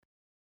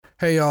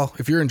Hey, y'all,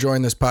 if you're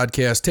enjoying this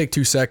podcast, take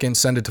 2 seconds,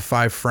 send it to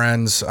 5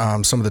 friends.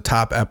 Some of the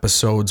top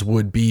episodes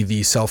would be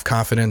the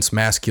self-confidence,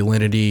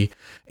 masculinity,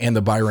 and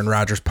the Byron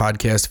Rogers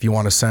podcast if you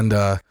want to send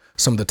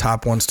some of the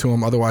top ones to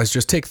them. Otherwise,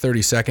 just take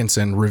 30 seconds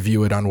and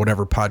review it on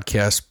whatever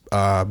podcast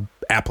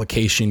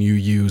application you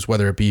use,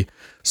 whether it be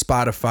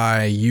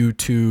Spotify,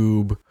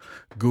 YouTube,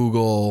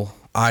 Google,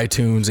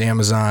 iTunes,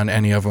 Amazon,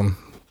 any of them.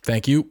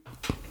 Thank you.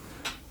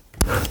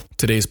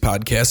 Today's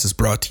podcast is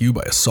brought to you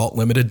by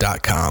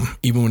AssaultLimited.com.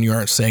 Even when you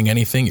aren't saying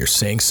anything, you're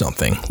saying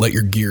something. Let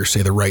your gear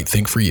say the right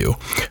thing for you.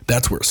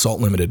 That's where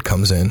Assault Limited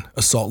comes in.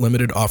 Assault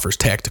Limited offers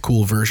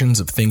tactical versions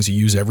of things you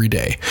use every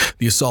day.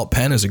 The Assault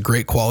Pen is a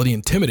great quality,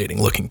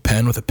 intimidating looking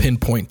pen with a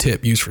pinpoint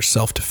tip used for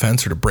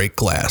self-defense or to break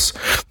glass.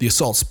 The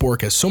Assault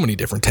Spork has so many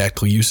different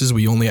tactical uses,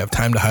 we only have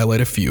time to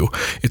highlight a few.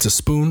 It's a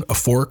spoon, a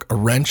fork, a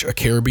wrench, a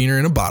carabiner,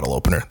 and a bottle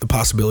opener. The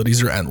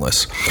possibilities are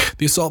endless.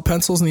 The Assault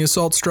Pencils and the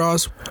Assault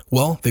Straws,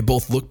 well, they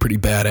both look pretty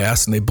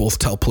badass, and they both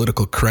tell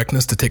political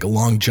correctness to take a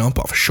long jump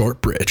off a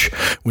short bridge.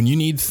 When you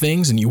need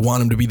things and you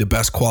want them to be the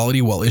best quality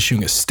while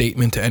issuing a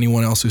statement to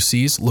anyone else who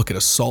sees, look at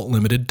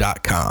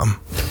AssaultLimited.com.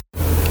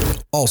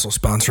 Also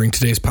sponsoring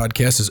today's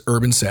podcast is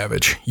Urban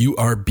Savage,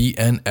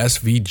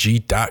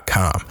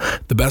 URBNSVG.com.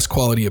 The best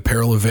quality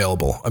apparel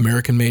available.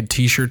 American-made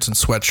t-shirts and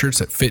sweatshirts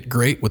that fit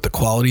great with the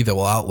quality that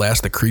will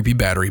outlast the creepy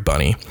battery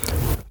bunny.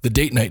 The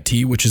Date Night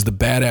Tee, which is the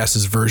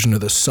badasses version of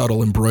the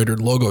subtle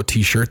embroidered logo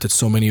t-shirt that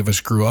so many of us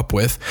grew up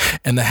with.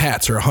 And the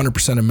hats are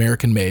 100%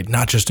 American-made,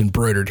 not just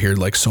embroidered here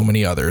like so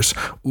many others.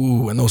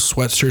 Ooh, and those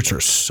sweatshirts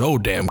are so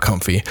damn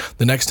comfy.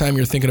 The next time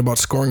you're thinking about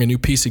scoring a new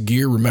piece of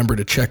gear, remember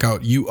to check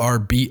out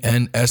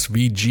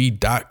URBNSVG.com.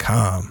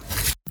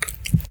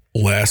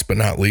 Last but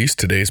not least,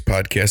 today's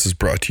podcast is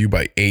brought to you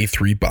by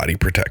A3 Body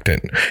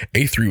Protectant.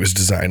 A3 was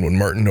designed when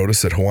Martin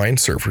noticed that Hawaiian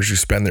surfers who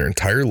spend their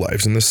entire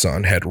lives in the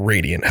sun had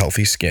radiant,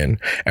 healthy skin.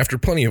 After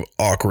plenty of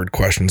awkward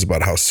questions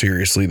about how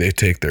seriously they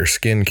take their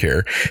skin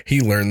care, he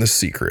learned the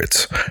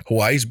secrets.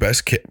 Hawaii's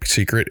best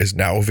secret is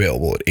now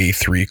available at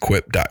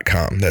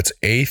A3Equip.com. That's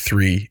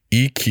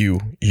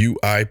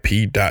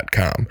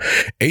A3EQUIP.com.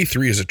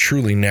 A3 is a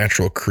truly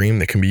natural cream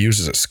that can be used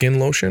as a skin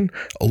lotion,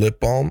 a lip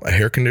balm, a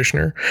hair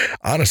conditioner,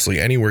 honestly,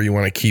 anywhere you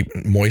want to keep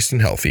moist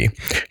and healthy.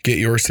 Get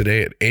yours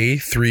today at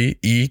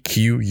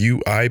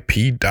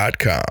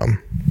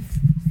A3EQUIP.com.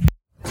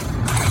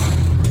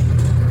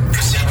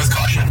 Proceed with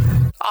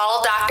caution.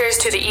 All doctors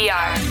to the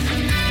ER.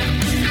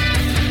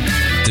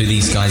 Do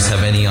these guys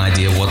have any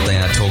idea what they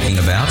are talking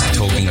about?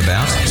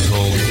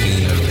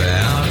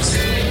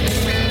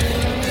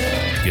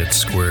 Get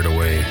squared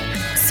away.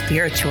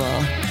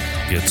 Spiritual.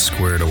 Get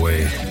squared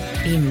away.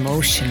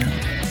 Emotional.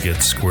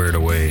 Get squared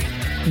away.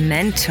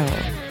 Mental.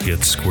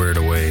 Get squared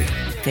away.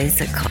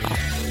 Physical.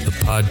 The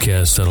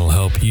podcast that'll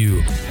help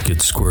you get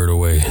squared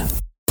away.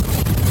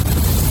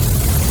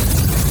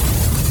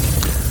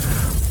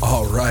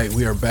 All right,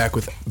 we are back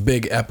with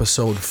big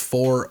episode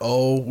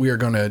 40. We are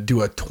going to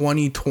do a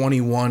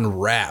 2021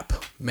 wrap.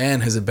 Man,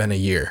 has it been a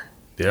year.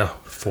 Yeah,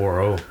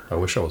 4-0. I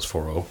wish I was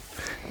 4-0.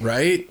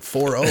 Right?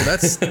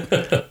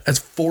 4-0. That's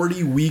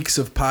 40 weeks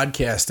of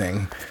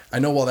podcasting. I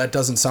know while that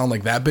doesn't sound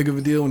like that big of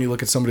a deal when you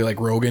look at somebody like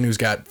Rogan who's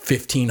got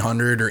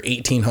 1,500 or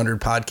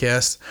 1,800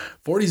 podcasts,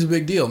 40 is a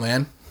big deal,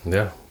 man.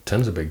 Yeah,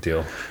 10's a big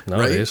deal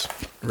nowadays.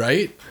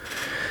 Right?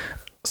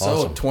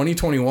 Awesome. So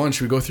 2021,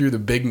 should we go through the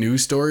big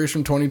news stories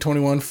from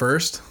 2021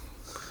 first?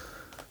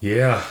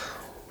 Yeah.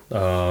 We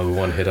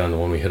want to hit on the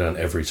one we hit on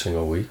every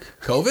single week.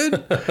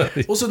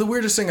 COVID? Well, so the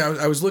weirdest thing,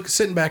 I was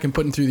sitting back and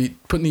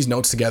putting these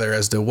notes together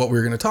as to what we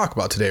were going to talk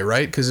about today,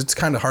 right? Because it's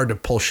kind of hard to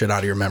pull shit out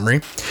of your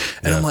memory.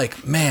 And I'm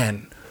like,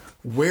 man,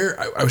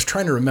 I was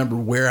trying to remember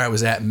where I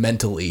was at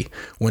mentally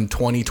when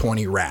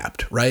 2020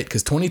 wrapped, right?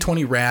 Because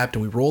 2020 wrapped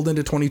and we rolled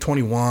into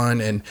 2021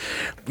 and,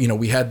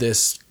 we had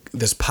this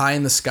pie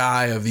in the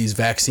sky of these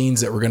vaccines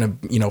that were going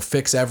to,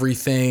 fix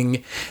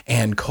everything,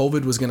 and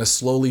COVID was going to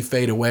slowly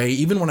fade away.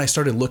 Even when I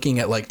started looking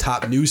at like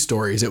top news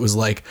stories, it was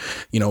like,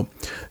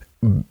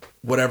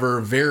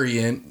 whatever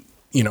variant,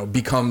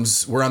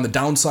 becomes, we're on the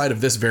downside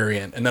of this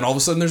variant, and then all of a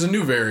sudden there's a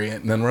new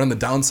variant, and then we're on the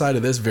downside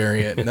of this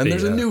variant, and then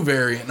there's a new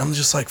variant. And I'm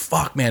just like,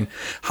 fuck, man,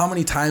 how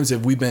many times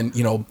have we been,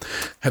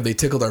 have they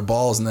tickled our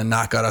balls and then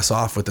not got us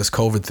off with this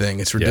COVID thing?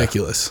 It's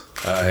ridiculous.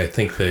 Yeah. I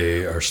think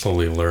they are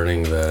slowly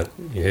learning that,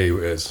 hey,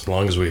 as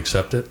long as we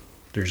accept it,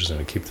 they're just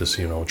going to keep this,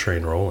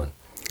 train rolling.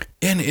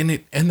 And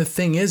the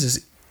thing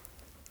is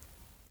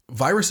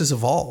viruses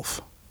evolve.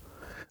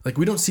 Like,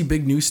 we don't see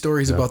big news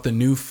stories about the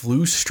new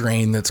flu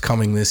strain that's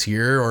coming this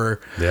year, or,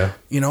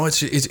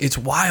 it's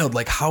wild.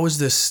 Like, how is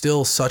this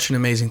still such an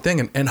amazing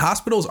thing? And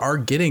hospitals are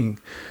getting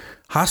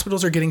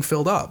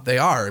filled up. They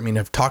are. I mean,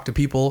 I've talked to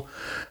people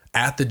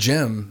at the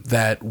gym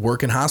that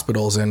work in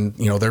hospitals, and,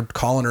 they're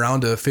calling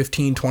around to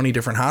 15, 20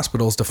 different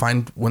hospitals to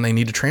find when they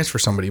need to transfer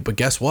somebody. But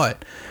guess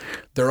what?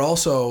 They're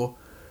also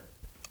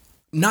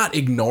not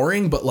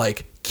ignoring, but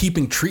like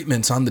keeping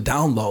treatments on the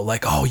down low.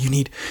 Like, oh, you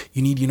need,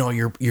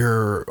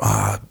 your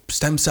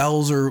stem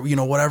cells or,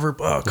 whatever.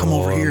 Come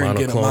over here and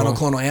get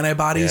monoclonal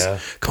antibodies. Yeah.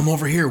 Come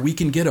over here. We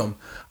can get them.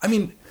 I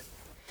mean,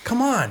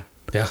 come on.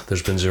 Yeah,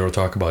 there's been zero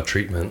talk about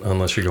treatment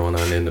unless you're going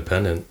on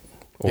independent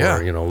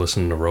or,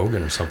 listening to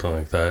Rogan or something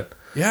like that.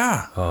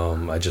 Yeah.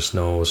 I just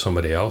know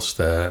somebody else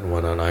that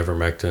went on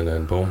ivermectin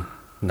and boom,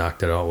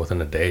 knocked it out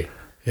within a day.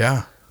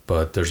 Yeah.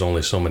 But there's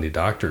only so many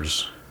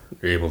doctors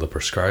able to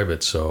prescribe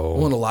it. So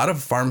well, and a lot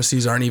of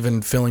pharmacies aren't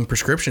even filling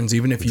prescriptions,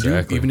 even if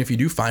you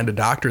do find a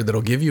doctor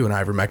that'll give you an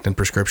ivermectin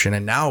prescription.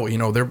 And now,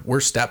 we're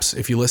steps.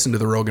 If you listen to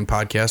the Rogan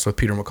podcast with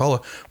Peter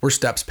McCullough, we're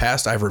steps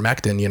past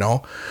ivermectin.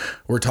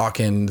 We're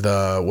talking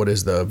the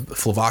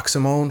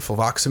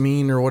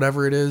fluvoxamine or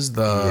whatever it is.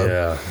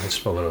 I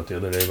spelled it out the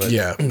other day,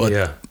 but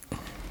yeah.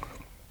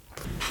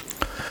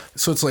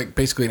 So it's like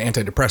basically an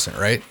antidepressant,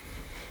 right?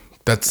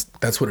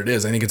 That's what it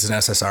is. I think it's an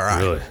SSRI.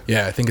 Really?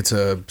 Yeah, I think it's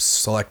a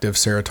selective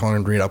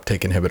serotonin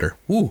reuptake inhibitor.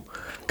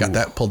 Got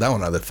that, pulled that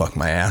one out of the fuck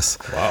my ass.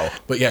 Wow.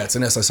 But yeah, it's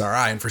an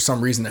SSRI, and for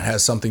some reason it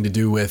has something to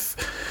do with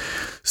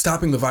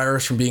stopping the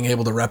virus from being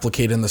able to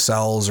replicate in the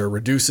cells, or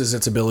reduces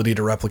its ability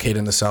to replicate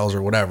in the cells,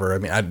 or whatever. I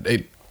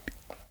mean,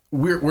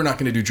 we're not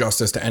going to do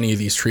justice to any of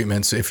these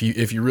treatments. If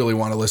you really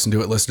want to listen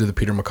to it, listen to the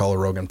Peter McCullough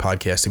Rogan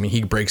podcast. I mean,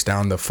 he breaks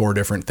down the 4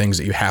 different things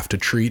that you have to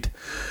treat,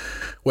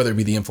 whether it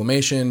be the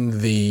inflammation,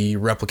 the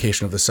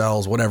replication of the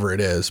cells, whatever it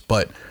is.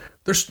 But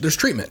there's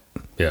treatment.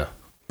 Yeah.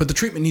 But the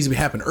treatment needs to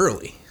happen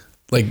early.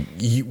 Like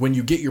when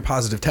you get your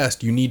positive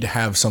test, you need to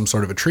have some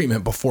sort of a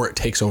treatment before it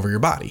takes over your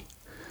body.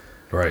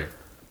 Right.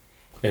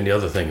 And the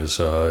other thing is,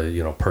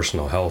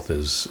 personal health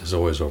is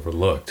always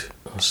overlooked.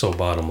 So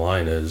bottom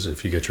line is,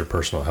 if you get your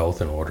personal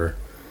health in order,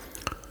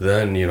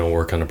 then,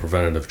 work on a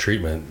preventative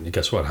treatment.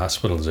 Guess what?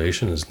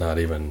 Hospitalization is not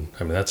even,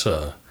 that's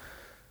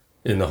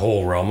in the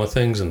whole realm of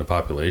things, in the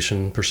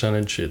population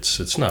percentage,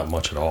 it's not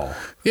much at all.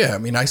 Yeah, I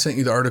mean, I sent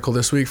you the article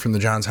this week from the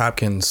Johns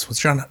Hopkins.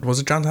 Was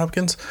it Johns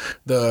Hopkins?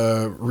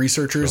 The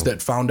researchers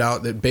that found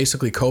out that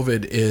basically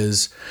COVID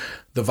is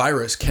the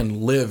virus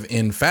can live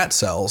in fat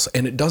cells,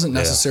 and it doesn't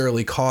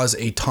necessarily cause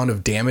a ton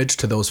of damage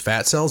to those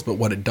fat cells, but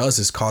what it does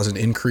is cause an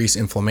increased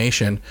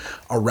inflammation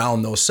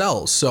around those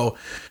cells. So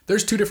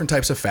there's 2 different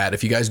types of fat.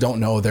 If you guys don't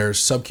know, there's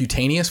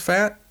subcutaneous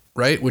fat,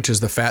 right? Which is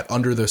the fat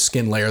under the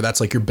skin layer.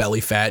 That's like your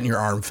belly fat and your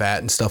arm fat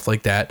and stuff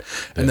like that.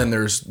 And then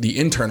there's the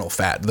internal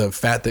fat, the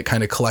fat that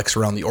kind of collects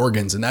around the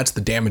organs, and that's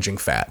the damaging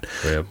fat.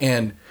 Yep.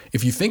 And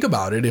if you think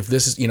about it, if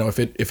this is,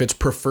 if it's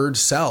preferred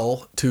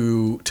cell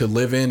to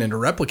live in and to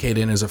replicate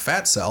in as a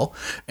fat cell,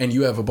 and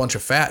you have a bunch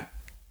of fat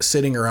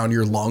sitting around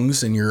your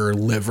lungs and your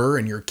liver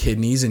and your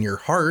kidneys and your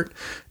heart,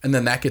 and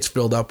then that gets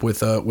filled up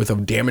with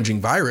a damaging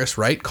virus,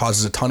 right?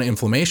 Causes a ton of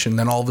inflammation.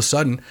 Then all of a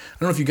sudden, I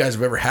don't know if you guys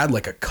have ever had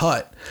like a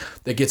cut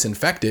that gets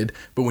infected,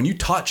 but when you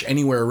touch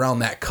anywhere around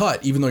that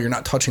cut, even though you're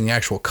not touching the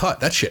actual cut,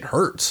 that shit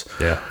hurts.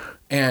 Yeah.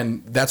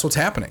 And that's what's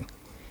happening.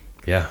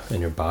 Yeah, and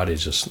your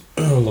body's just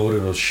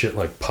loaded with shit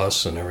like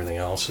pus and everything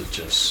else. It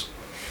just,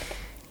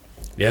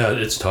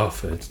 it's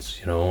tough. It's,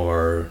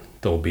 the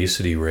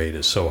obesity rate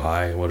is so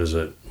high. What is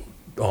it?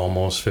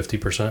 Almost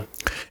 50%.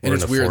 And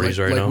it's weird.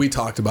 Like we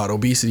talked about,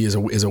 obesity is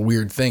a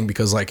weird thing,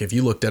 because like if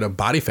you looked at a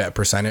body fat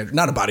percentage,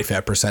 not a body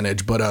fat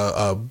percentage, but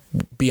a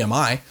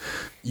BMI,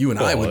 you and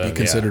I would be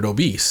considered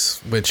obese,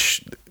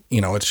 which,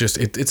 it's just,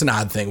 it's an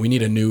odd thing. We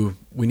need a new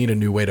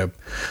way to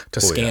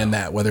scan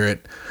that, whether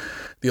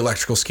the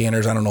electrical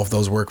scanners, I don't know if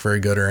those work very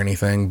good or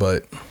anything,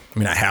 but I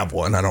mean, I have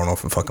one. I don't know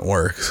if it fucking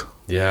works.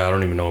 Yeah. I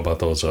don't even know about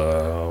those. What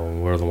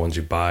are the ones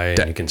you buy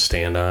and you can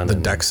stand on? The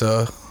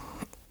DEXA.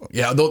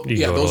 Yeah,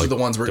 those are the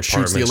ones where it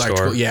shoots the electrical.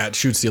 Store. Yeah, it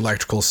shoots the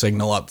electrical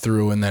signal up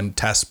through and then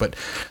tests. But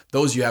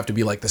those you have to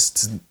be like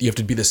this. You have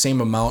to be the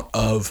same amount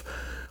of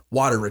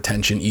water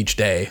retention each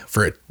day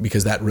for it,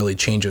 because that really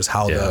changes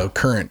how the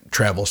current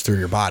travels through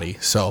your body.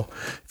 So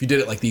if you did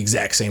it like the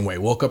exact same way,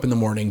 woke up in the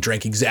morning,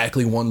 drank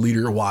exactly 1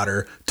 liter of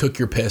water, took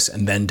your piss,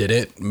 and then did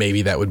it,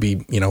 maybe that would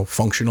be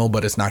functional,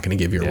 but it's not going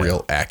to give you a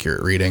real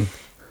accurate reading.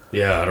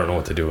 Yeah, I don't know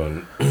what to do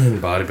in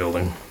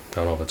bodybuilding. I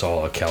don't know if it's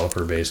all a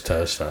caliper-based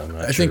test.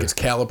 I think it's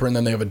caliper, and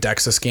then they have a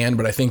DEXA scan,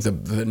 but I think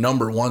the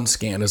number 1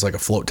 scan is like a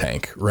float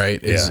tank,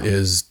 right?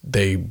 Is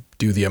they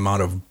do the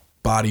amount of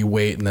body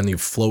weight, and then they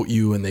float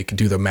you, and they can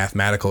do the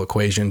mathematical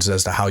equations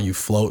as to how you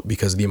float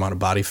because of the amount of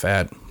body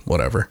fat,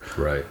 whatever.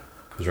 Right.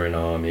 Because right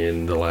now,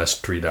 the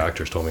last 3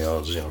 doctors told me I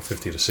was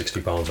 50 to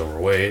 60 pounds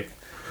overweight.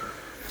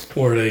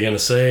 What are they going to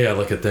say? I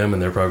look at them,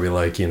 and they're probably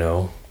like,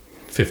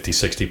 50,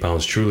 60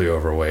 pounds truly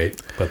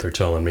overweight, but they're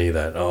telling me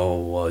that,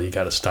 you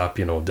got to stop,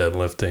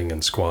 deadlifting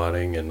and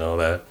squatting and all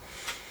that.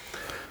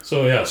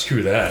 So yeah,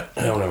 screw that.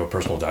 I don't have a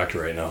personal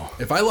doctor right now.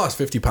 If I lost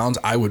 50 pounds,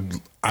 I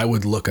would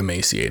look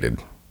emaciated.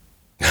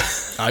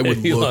 I would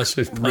look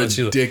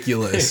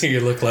ridiculous. You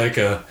look like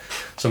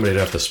somebody'd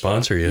have to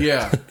sponsor you.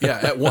 Yeah.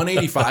 At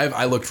 185,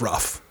 I looked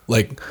rough.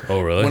 Like,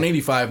 oh really?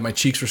 185, my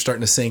cheeks were starting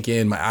to sink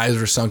in, my eyes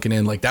were sunken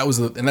in. Like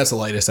and that's the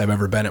lightest I've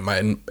ever been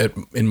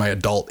in my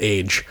adult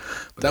age.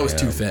 But that was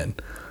too thin.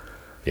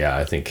 Yeah,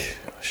 I think.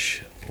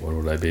 What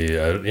would I be?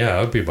 I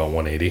would be about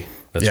 180.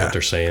 That's what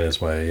they're saying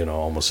is my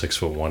almost 6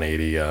 foot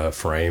 180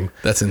 frame.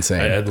 That's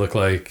insane.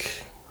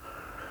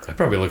 I'd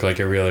probably look like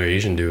every other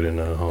Asian dude in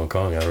Hong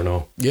Kong. I don't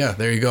know. Yeah,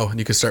 there you go.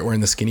 You could start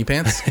wearing the skinny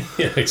pants.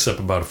 Yeah, except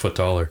about a foot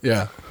taller.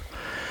 Yeah.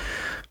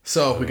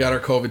 So we got our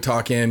COVID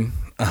talk in.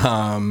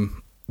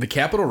 The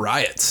Capitol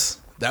riots.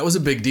 That was a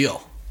big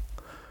deal.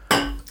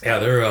 Yeah,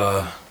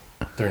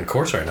 they're in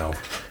courts right now.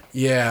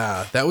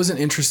 Yeah, that was an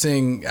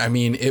interesting. I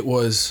mean, it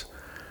was.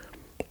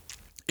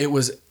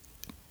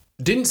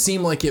 Didn't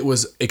seem like it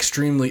was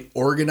extremely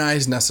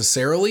organized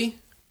necessarily,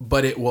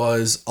 but it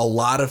was a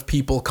lot of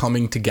people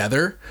coming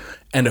together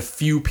and a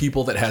few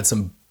people that had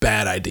some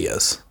bad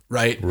ideas.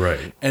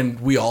 Right.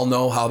 And we all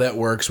know how that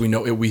works. We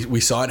know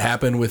we saw it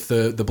happen with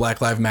the Black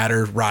Lives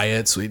Matter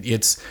riots.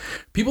 It's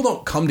people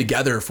don't come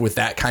together with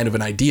that kind of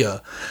an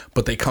idea,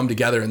 but they come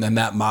together, and then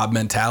that mob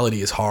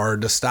mentality is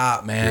hard to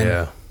stop, man.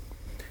 Yeah.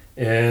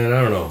 And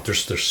I don't know.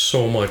 There's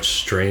so much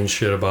strange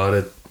shit about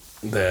it,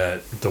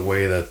 that the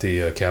way that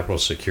the Capitol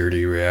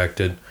security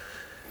reacted,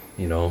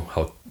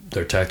 how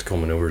their tactical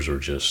maneuvers were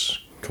just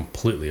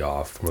completely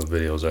off from the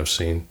videos I've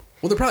seen.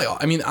 Well, they're probably.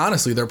 I mean,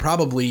 honestly, they're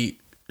probably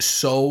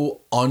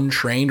so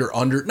untrained or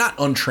not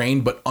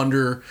untrained, but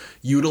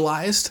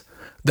underutilized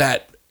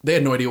that they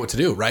had no idea what to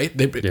do, right?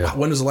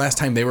 When was the last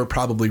time they were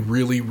probably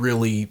really,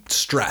 really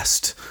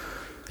stressed?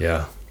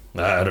 Yeah.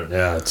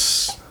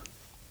 It's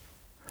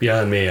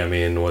beyond me. I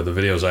mean, with the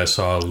videos I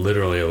saw,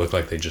 literally it looked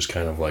like they just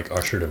kind of like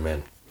ushered him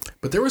in.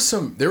 But there was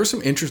some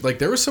interest, like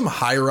there was some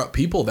higher up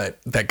people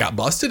that got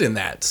busted in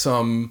that.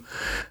 Some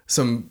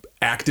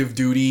active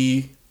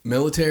duty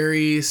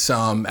military,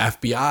 some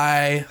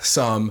FBI,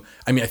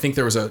 I think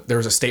there was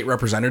a state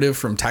representative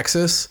from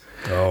Texas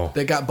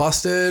that got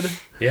busted.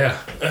 Yeah,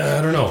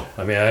 I don't know.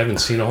 I mean, I haven't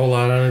seen a whole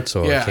lot on it,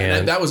 so I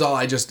can't. That was all.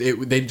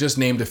 They just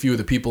named a few of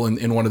the people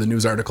in one of the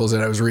news articles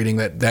that I was reading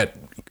that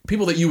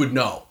people that you would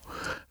know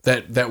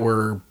that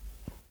were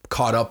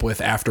caught up with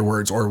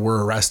afterwards or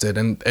were arrested,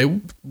 and it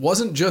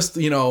wasn't just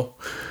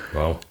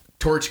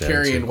torch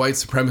carrying white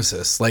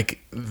supremacists. Like,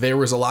 there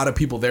was a lot of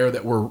people there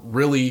that were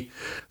really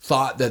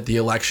thought that the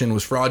election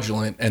was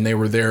fraudulent, and they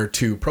were there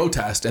to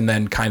protest, and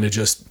then kind of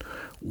just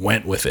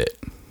went with it.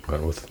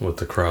 Went with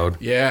the crowd.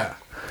 Yeah.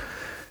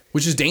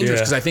 Which is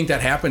dangerous, because I think that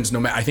happens.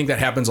 I think that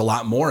happens a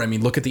lot more. I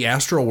mean, look at the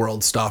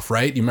Astroworld stuff,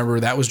 right? You remember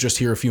that was just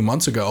here a few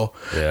months ago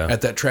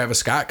at that Travis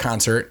Scott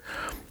concert.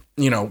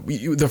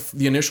 The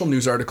initial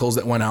news articles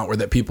that went out were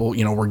that people,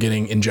 were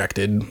getting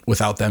injected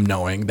without them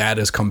knowing. That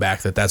has come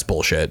back that's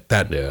bullshit.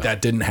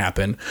 That didn't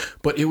happen.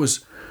 But it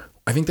was,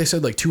 I think they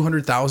said like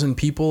 200,000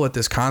 people at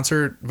this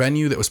concert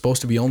venue that was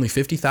supposed to be only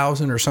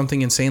 50,000 or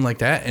something insane like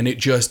that. And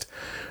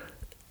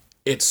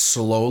it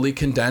slowly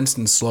condensed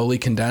and slowly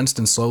condensed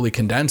and slowly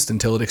condensed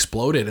until it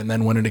exploded. And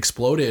then when it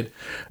exploded,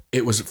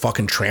 it was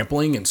fucking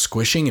trampling and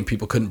squishing, and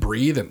people couldn't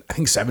breathe. And I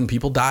think 7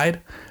 people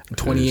died and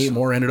 28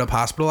 more ended up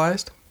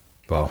hospitalized.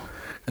 Wow.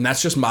 And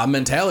that's just mob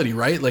mentality,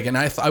 right? Like, and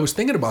I was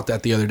thinking about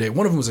that the other day.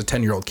 One of them was a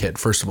 10-year-old kid.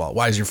 First of all,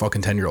 why is your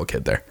fucking 10-year-old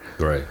kid there?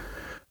 Right.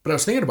 But I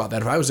was thinking about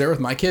that. If I was there with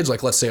my kids,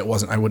 like, let's say I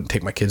wouldn't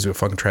take my kids to a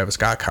fucking Travis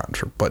Scott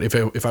concert. But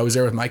if I was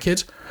there with my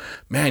kids,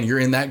 man, you're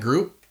in that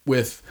group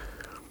with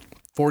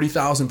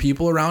 40,000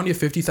 people around you,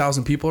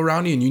 50,000 people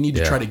around you, and you need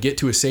to try to get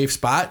to a safe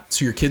spot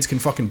so your kids can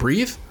fucking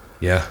breathe.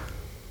 Yeah.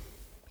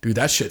 Dude,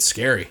 that shit's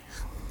scary.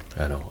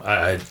 I know.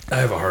 I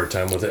have a hard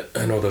time with it.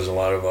 I know there's a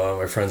lot of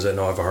my friends that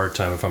know I have a hard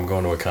time if I'm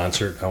going to a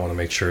concert. I want to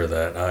make sure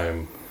that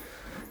I'm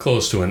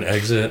close to an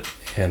exit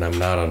and I'm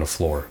not on the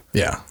floor.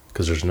 Yeah.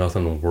 Because there's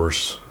nothing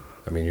worse.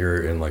 I mean,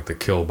 you're in like the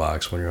kill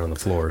box when you're on the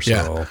floor. So.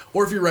 Yeah.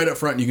 Or if you're right up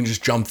front, you can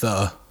just jump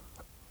the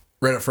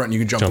rail.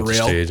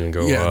 The stage and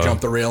go.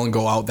 Jump the rail and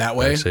go out that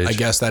way. Backstage. I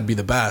guess that'd be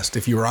the best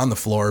if you were on the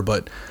floor.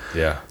 But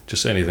yeah,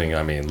 just anything.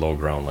 I mean, low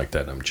ground like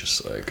that. I'm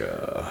just like.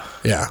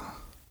 Yeah.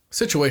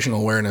 Situational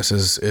awareness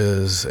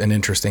is an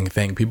interesting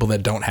thing. People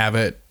that don't have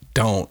it,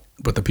 don't.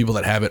 But the people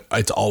that have it,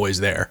 it's always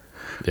there.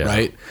 Yeah.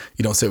 Right?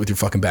 You don't sit with your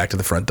fucking back to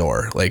the front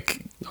door.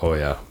 Like. Oh,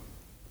 yeah.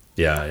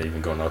 Yeah,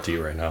 even going out to eat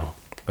right now.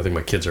 I think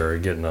my kids are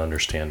getting to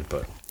understand,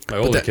 but my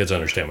older kids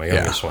understand. My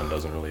youngest one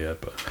doesn't really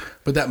yet.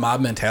 But that mob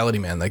mentality,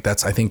 man, like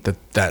I think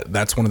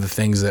that's one of the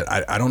things that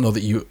I don't know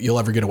that you'll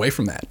ever get away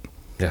from that.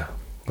 Yeah.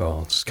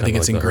 Well, it's I think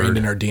it's ingrained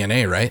in our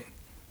DNA, right?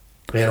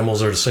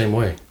 Animals are the same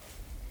way.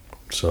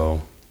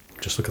 So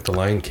just look at the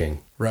Lion King.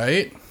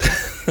 Right?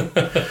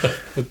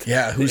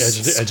 Yeah.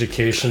 Who's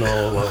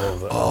educational level of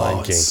the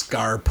Lion King.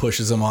 Scar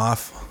pushes him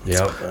off.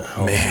 Yep.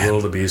 Man.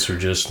 Wildebeest are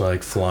just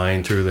like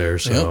flying through there.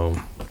 So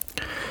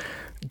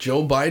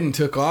Joe Biden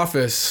took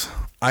office.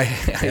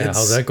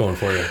 How's that going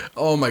for you?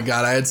 Oh my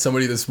God. I had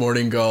somebody this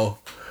morning go,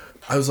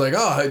 I was like,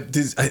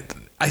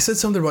 I said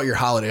something about your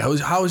holiday.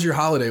 How was your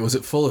holiday? Was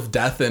it full of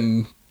death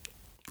and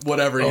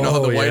whatever, the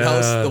White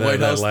House,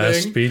 that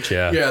last thing? Speech,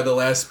 yeah, the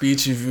last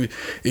speech.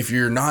 If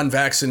you're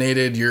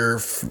non-vaccinated, your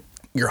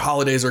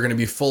holidays are going to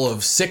be full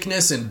of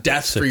sickness and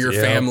death for your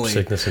family.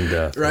 Sickness and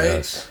death, right?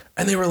 Yes.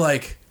 And they were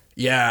like,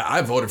 "Yeah,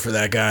 I voted for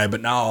that guy,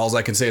 but now all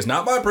I can say is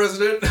not my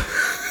president."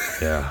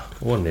 Yeah,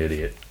 what an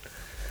idiot.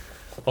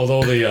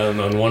 Although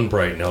on one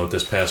bright note,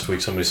 this past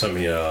week somebody sent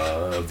me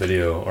a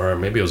video, or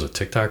maybe it was a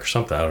TikTok or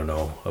something, I don't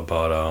know,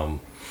 about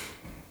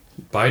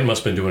Biden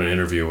must have been doing an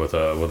interview with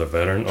a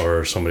veteran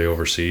or somebody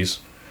overseas,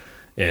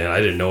 and I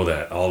didn't know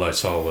that. All I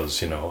saw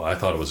was, I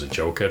thought it was a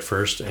joke at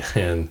first,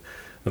 and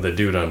the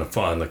dude on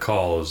the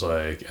call was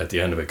like, at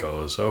the end of it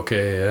goes,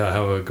 okay, yeah,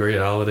 have a great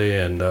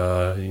holiday, and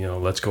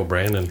let's go,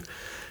 Brandon.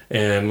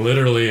 And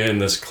literally in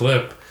this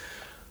clip,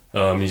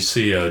 you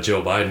see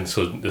Joe Biden.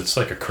 So it's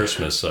like a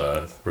Christmas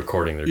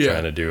recording they're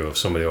trying to do of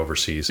somebody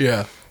overseas.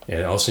 Yeah.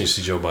 And also you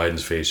see Joe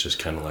Biden's face just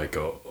kind of like,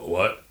 go,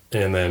 what?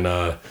 And then,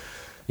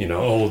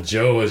 old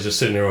Joe is just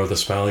sitting there with a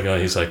smile on.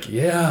 He's like,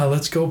 yeah,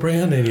 let's go,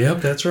 Brandon.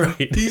 Yep, that's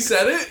right. He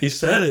said it? He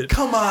said it.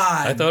 Come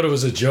on. I thought it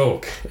was a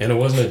joke, and it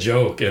wasn't a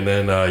joke. And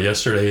then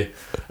yesterday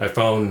I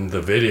found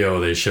the video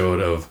they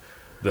showed of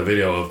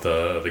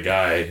the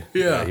guy.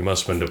 Yeah. He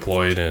must have been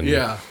deployed, and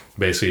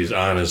basically he's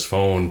on his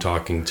phone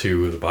talking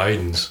to the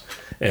Bidens,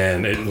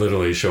 and it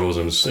literally shows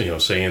him,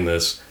 saying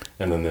this,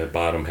 and then the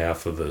bottom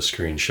half of the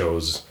screen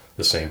shows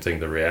the same thing,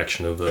 the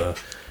reaction of the,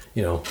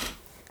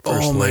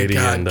 First Lady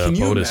and Can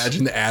you POTUS.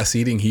 imagine the ass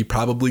eating he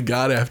probably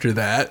got after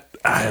that?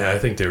 I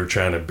think they were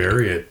trying to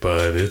bury it,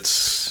 but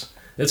it's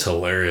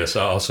hilarious.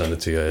 I'll send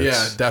it to you.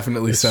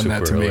 Definitely send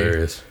that to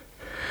hilarious. me.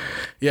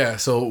 Yeah,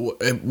 so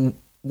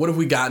what have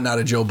we gotten out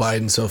of Joe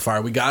Biden so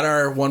far? We got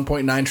our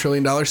 $1.9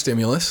 trillion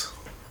stimulus,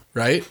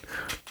 right?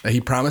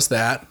 He promised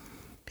that.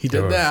 He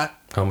did that.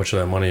 How much of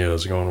that money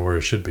is going where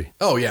it should be?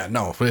 Oh yeah,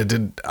 no. It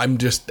did. I'm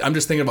just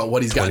thinking about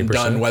what he's gotten 20%?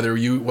 done, whether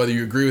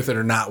you agree with it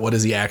or not. What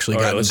has he actually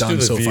gotten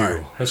done so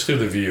far? Let's do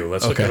the View.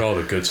 Let's look at all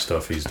the good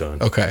stuff he's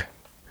done. Okay.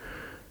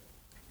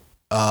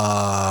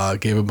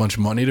 Gave a bunch of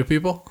money to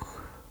people.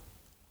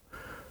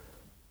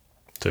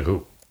 To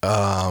who?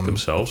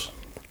 Themselves?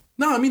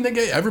 No, I mean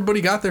everybody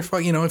got their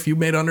if you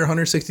made under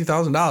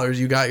 $160,000,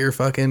 you got your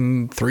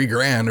fucking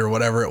 $3,000 or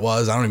whatever it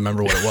was. I don't even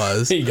remember what it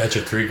was. You got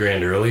your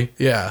 $3,000 early?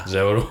 Yeah. Is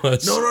that what it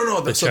was?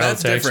 No. The So child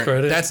that's tax different.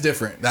 credit?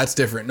 That's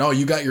different. No,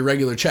 you got your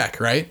regular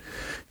check, right?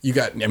 You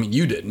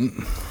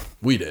didn't.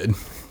 We did.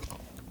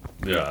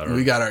 Yeah.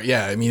 We got our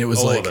it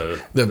was like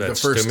the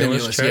first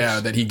stimulus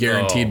checks? that he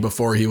guaranteed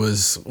before he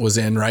was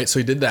in, right? So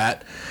he did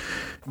that.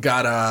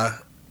 Got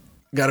a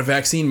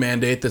vaccine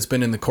mandate that's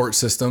been in the court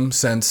system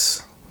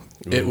since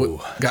it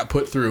got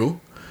put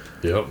through.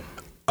 Yep.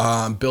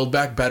 Build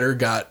Back Better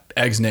got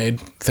ex-nayed,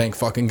 thank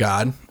fucking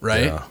God,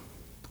 right? Yeah.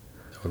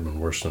 That would have been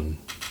worse than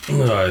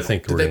I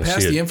think Did they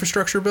pass the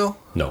infrastructure bill?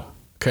 No.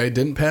 Okay,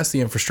 didn't pass the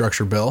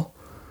infrastructure bill.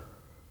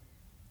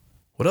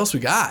 What else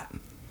we got?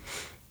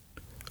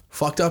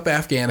 Fucked up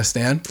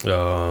Afghanistan. I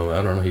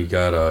don't know. He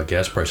got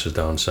gas prices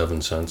down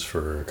 7 cents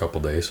for a couple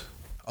days.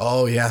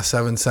 Oh yeah,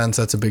 7 cents.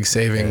 That's a big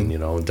saving.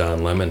 And Don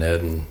Lemonhead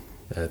and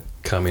that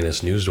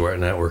Communist News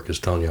Network is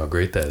telling you how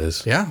great that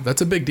is. Yeah,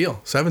 that's a big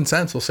deal. 7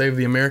 cents will save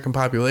the American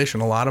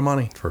population a lot of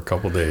money For a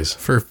couple days.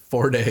 for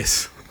 4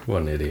 days.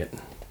 What an idiot.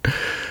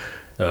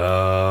 I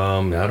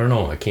don't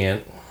know. I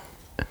can't.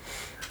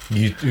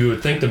 You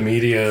would think the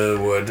media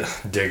would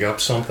dig up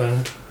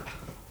something.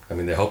 I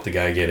mean, they helped the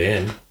guy get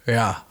in.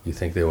 Yeah. You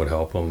think they would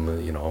help him,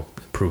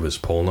 improve his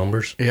poll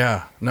numbers?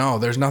 Yeah. No,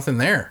 there's nothing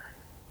there.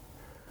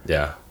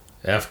 Yeah.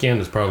 Afghan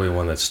is probably the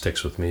one that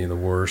sticks with me the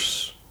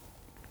worst.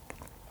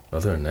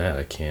 Other than that,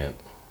 I can't.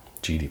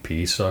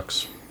 GDP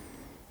sucks.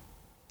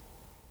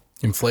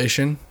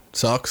 Inflation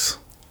sucks.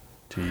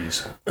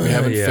 Jeez. We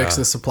haven't fixed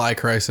the supply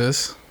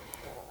crisis.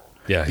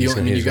 Yeah, he's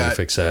going to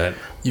fix that.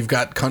 You've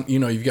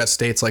got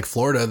states like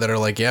Florida that are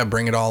like, yeah,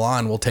 bring it all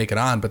on. We'll take it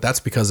on. But that's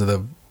because of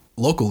the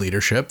local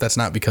leadership. That's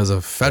not because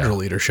of federal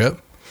leadership.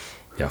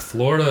 Yeah,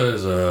 Florida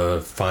is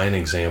a fine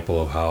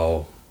example of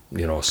how,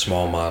 a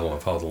small model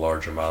of how the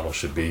larger model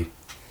should be.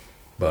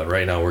 But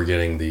right now we're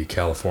getting the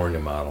California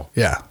model.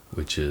 Yeah.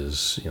 Which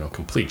is,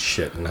 complete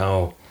shit. And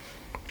how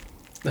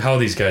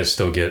these guys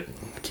still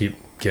keep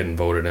getting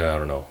voted in, I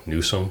don't know.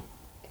 Newsom?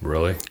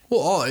 Really?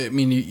 Well,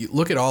 you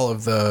look at all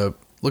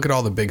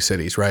the big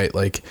cities, right?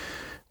 Like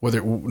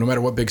no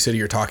matter what big city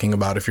you're talking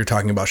about, if you're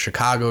talking about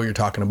Chicago, you're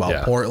talking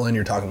about Portland,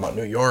 you're talking about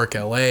New York,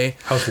 LA.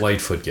 How's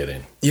Lightfoot get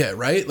in? Yeah,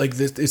 right? Like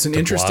this, it's an De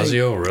interesting.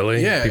 Blasio,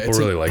 really? Yeah. People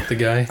really like the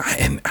guy?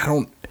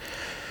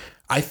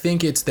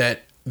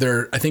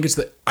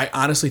 I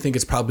honestly think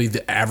it's probably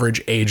the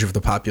average age of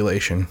the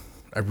population.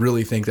 I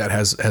really think that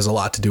has a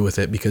lot to do with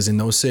it, because in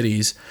those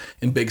cities,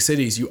 in big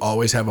cities, you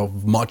always have a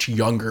much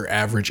younger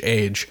average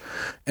age.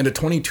 And a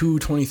 22,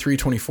 23,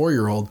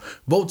 24-year-old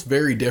votes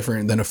very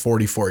different than a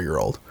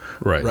 44-year-old.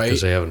 Right.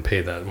 Because they haven't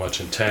paid that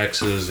much in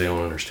taxes. They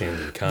don't understand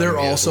the economy. They're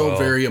also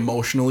very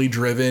emotionally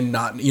driven.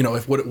 Not,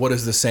 what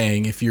is the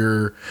saying? If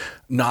you're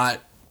not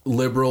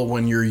liberal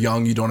when you're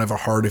young, you don't have a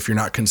heart. If you're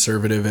not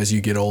conservative as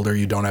you get older,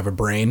 you don't have a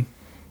brain.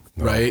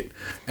 No. Right.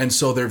 And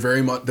so they're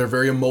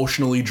very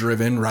emotionally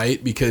driven,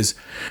 right? Because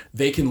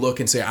they can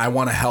look and say, I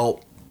want to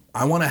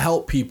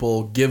help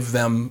people, give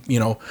them,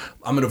 I'm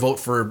going to vote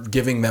for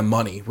giving them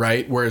money.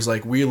 Right. Whereas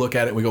like we look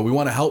at it, we go, we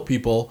want to help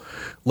people.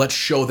 Let's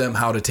show them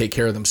how to take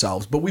care of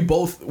themselves. But we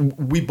both,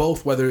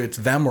 whether it's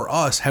them or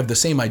us, have the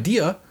same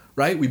idea,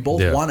 right? We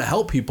both want to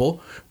help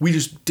people. We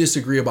just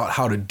disagree about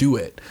how to do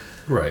it.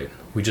 Right.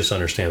 We just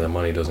understand that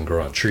money doesn't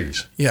grow on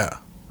trees. Yeah.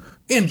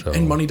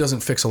 And money doesn't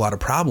fix a lot of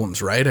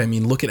problems, right? I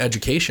mean, look at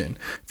education.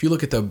 If you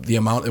look at the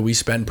amount that we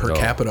spend per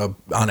capita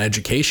on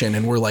education,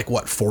 and we're like,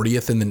 what,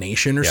 40th in the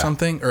nation or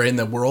something? Or in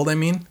the world, I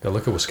mean? Yeah,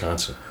 look at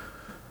Wisconsin.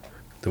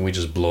 Didn't we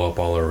just blow up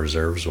all our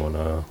reserves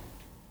when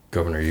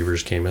Governor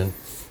Evers came in?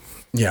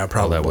 Yeah, All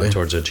probably. that went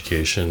towards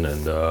education,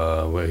 and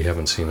we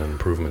haven't seen an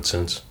improvement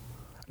since.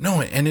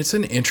 No, and it's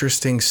an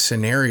interesting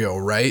scenario,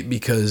 right?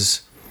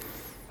 Because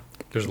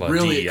There's a lot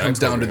really of it DEI comes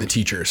down to the programs.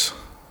 teachers.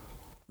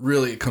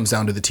 Really, it comes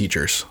down to the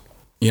teachers.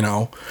 You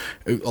know,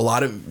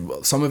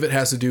 some of it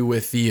has to do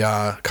with the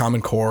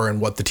Common Core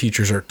and what the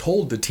teachers are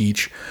told to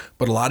teach,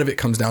 but a lot of it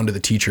comes down to the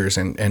teachers,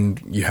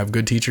 and you have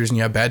good teachers and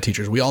you have bad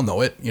teachers. We all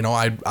know it. You know,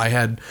 I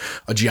had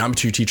a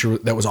geometry teacher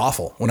that was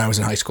awful when I was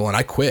in high school, and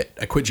I quit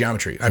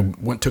geometry. I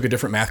took a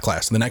different math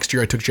class. And the next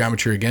year I took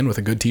geometry again with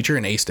a good teacher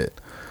and aced it.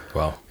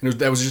 Wow.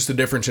 That was just a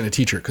difference in a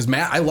teacher, because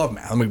math, I love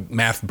math. I'm a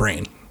math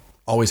brain,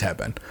 always have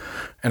been,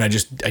 and I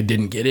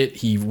didn't get it.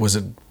 He was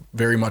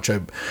very much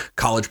a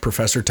college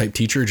professor type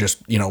teacher,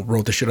 just, you know,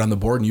 wrote the shit on the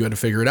board and you had to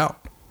figure it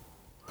out.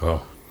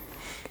 Oh,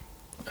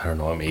 I don't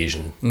know. I'm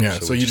Asian. Yeah,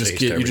 so we you just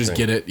aced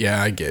get it.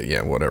 Yeah, I get.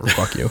 Yeah, whatever.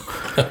 Fuck you.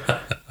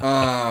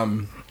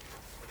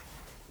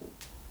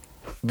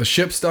 The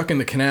ship stuck in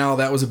the canal.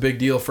 That was a big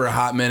deal for a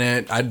hot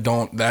minute.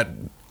 That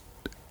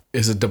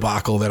is a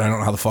debacle that I don't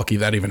know how the fuck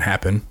that even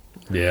happened.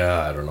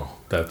 Yeah, I don't know.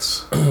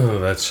 That's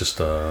that's just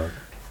a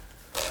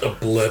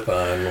blip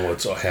on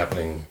what's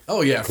happening.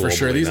 Oh yeah, for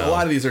sure. globally A now.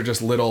 lot of these are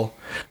just little.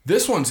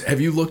 This one's. Have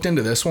you looked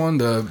into this one?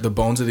 The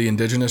bones of the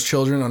indigenous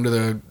children under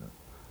the.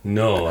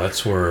 No,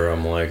 that's where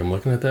I'm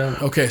looking at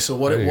that. Okay, so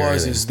what I it didn't hear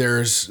was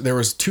anything. is there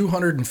was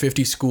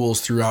 250 schools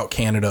throughout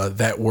Canada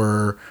that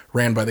were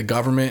ran by the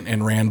government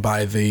and ran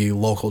by the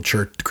local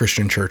church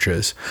Christian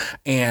churches,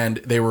 and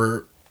they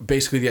were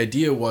basically, the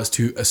idea was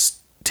to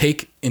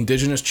take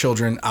indigenous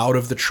children out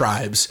of the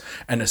tribes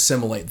and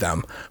assimilate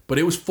them, but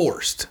it was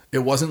forced. It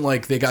wasn't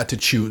like they got to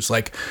choose.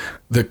 Like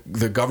the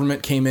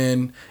government came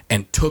in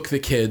and took the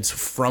kids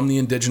from the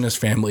indigenous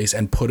families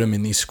and put them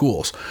in these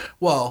schools.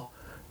 Well,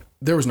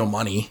 there was no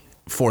money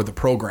for the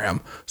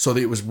program, so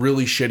it was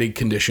really shitty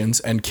conditions,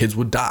 and kids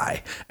would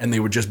die, and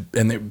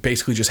they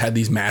basically just had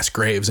these mass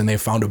graves, and they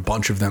found a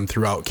bunch of them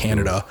throughout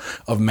Canada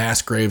of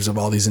mass graves of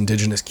all these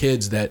indigenous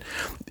kids that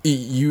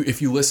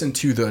if you listen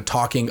to the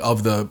talking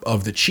of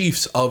the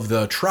chiefs of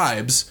the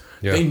tribes,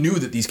 Yeah. they knew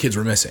that these kids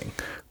were missing,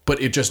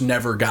 but it just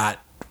never got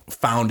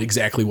found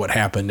exactly what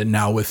happened. And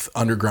now with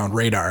underground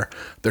radar,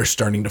 they're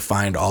starting to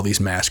find all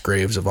these mass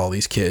graves of all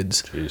these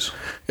kids. Jeez.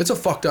 It's a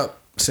fucked up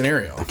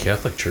scenario.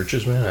 Catholic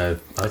churches, man,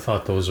 I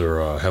thought those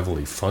are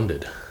heavily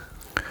funded.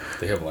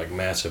 They have like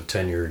massive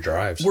 10-year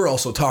drives. We're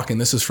also talking,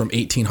 this is from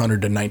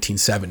 1800 to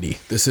 1970.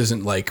 This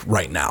isn't like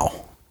right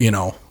now, you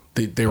know.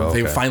 They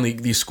finally,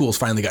 these schools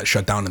finally got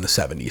shut down in the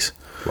 70s.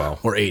 Wow.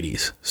 Or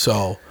 80s.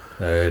 So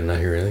I did not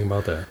hear anything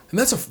about that. and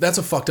that's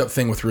a fucked up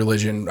thing with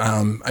religion.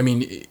 I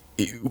mean,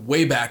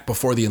 way back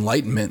before the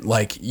Enlightenment,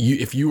 like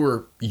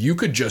you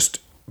could just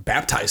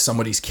baptize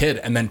somebody's kid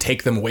and then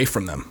take them away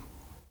from them.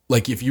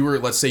 Like if you were,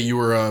 let's say you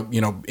were,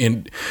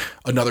 in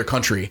another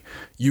country,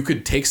 you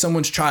could take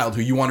someone's child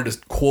who you wanted to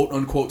quote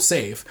unquote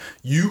save.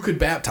 You could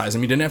baptize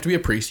them. You didn't have to be a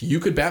priest.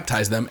 You could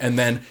baptize them. And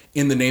then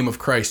in the name of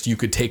Christ, you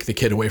could take the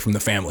kid away from the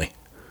family.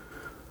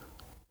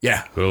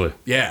 Yeah. Really?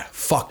 Yeah.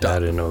 Fucked I up.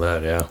 didn't know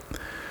that. Yeah.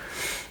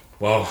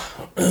 Well,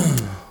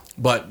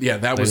 But yeah,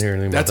 hear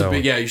anything about that's a that big,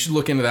 one. yeah, you should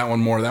look into that one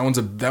more. That one's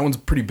a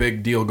pretty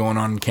big deal going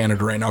on in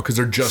Canada right now, because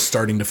they're just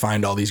starting to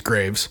find all these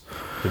graves.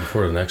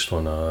 before the next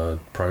one,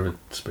 private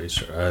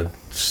space.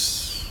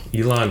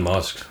 Elon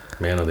Musk,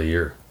 man of the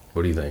year.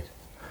 What do you think?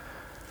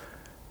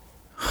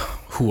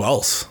 Who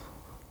else?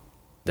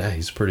 Yeah,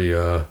 he's pretty.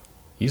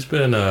 He's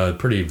been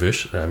pretty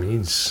vicious. I mean,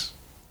 he's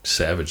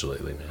savage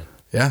lately, man.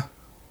 Yeah.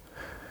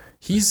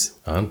 He's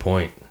On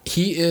point.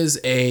 he's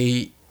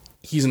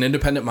an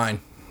independent mind.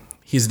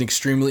 He's an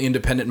extremely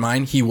independent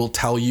mind. He will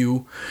tell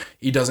you,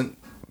 he doesn't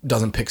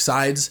pick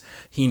sides.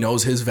 He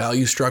knows his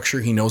value structure.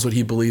 He knows what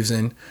he believes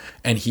in,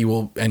 and he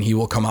will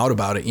come out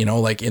about it. You know,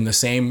 like in the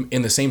same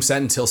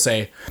sentence, he'll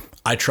say,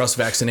 "I trust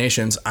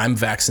vaccinations. I'm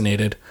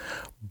vaccinated,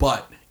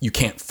 but you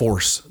can't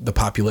force the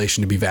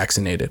population to be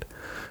vaccinated."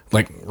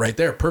 Like right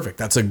there, perfect.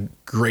 That's a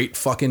great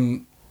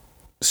fucking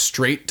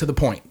straight to the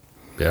point.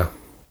 Yeah.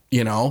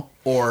 You know,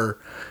 or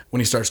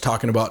when he starts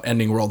talking about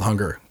ending world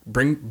hunger,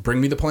 bring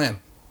me the plan.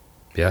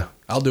 Yeah.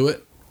 I'll do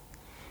it.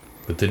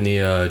 But didn't he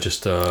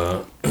just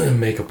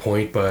make a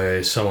point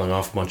by selling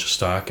off a bunch of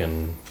stock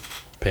and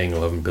paying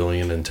 $11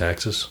 billion in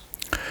taxes?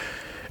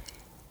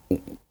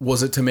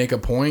 Was it to make a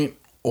point,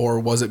 or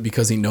was it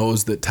because he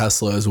knows that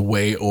Tesla is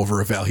way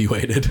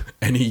over-evaluated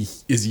and he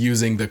is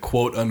using the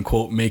quote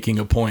unquote making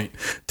a point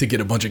to get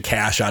a bunch of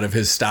cash out of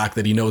his stock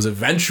that he knows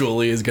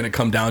eventually is going to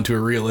come down to a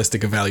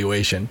realistic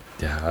evaluation?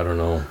 Yeah, I don't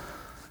know.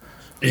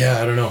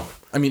 Yeah, I don't know.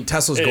 I mean,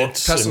 Tesla's It great,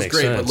 makes but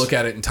sense. look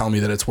at it and tell me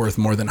that it's worth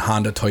more than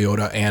Honda,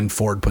 Toyota, and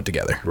Ford put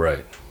together.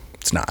 Right.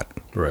 It's not.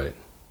 Right.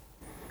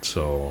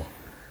 So,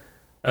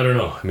 I don't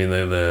know. I mean,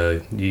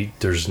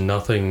 there's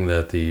nothing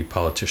that the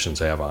politicians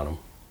have on them.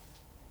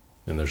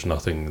 And there's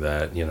nothing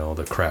that,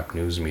 the crap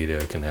news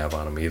media can have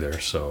on him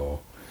either. So,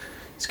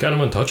 he's kind of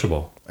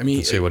untouchable. I mean,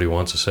 he can say what he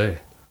wants to say.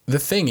 The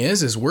thing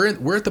is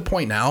we're at the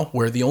point now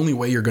where the only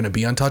way you're going to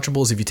be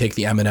untouchable is if you take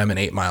the Eminem and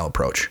 8 Mile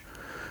approach,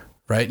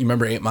 right? You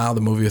remember 8 Mile,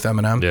 the movie with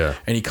Eminem? Yeah.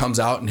 And he comes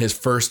out in his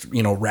first,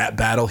 rap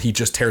battle, he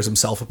just tears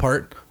himself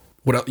apart.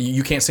 What else?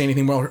 You can't say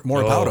anything more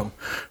about him,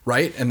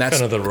 right? And that's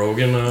kind of the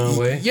Rogan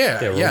way. Yeah.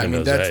 I Rogan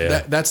mean,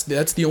 does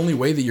that's the only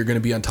way that you're going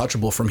to be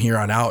untouchable from here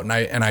on out.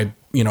 And I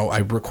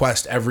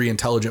request every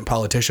intelligent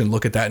politician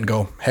look at that and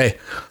go, hey,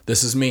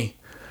 this is me.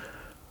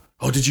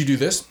 Oh, did you do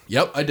this?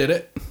 Yep, I did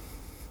it.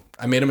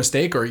 I made a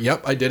mistake, or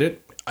yep, I did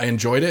it. I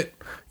enjoyed it.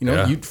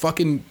 You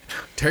fucking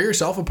tear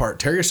yourself apart,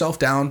 tear yourself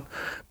down,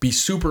 be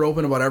super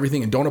open about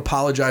everything, and don't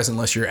apologize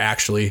unless you're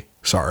actually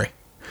sorry.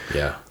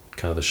 Yeah.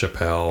 Kind of the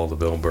Chappelle, the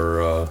Bill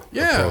Burr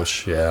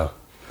approach. Yeah.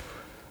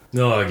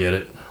 No, I get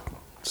it.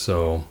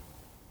 So,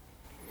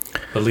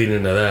 but leading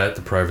into that,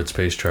 the private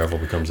space travel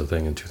becomes a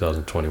thing in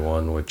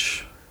 2021,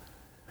 which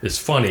is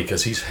funny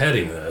because he's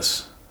heading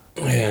this.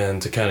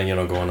 And to kind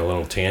of, go on a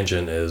little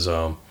tangent is,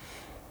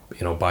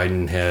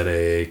 Biden had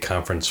a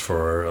conference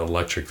for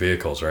electric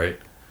vehicles, right?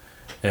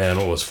 And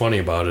what was funny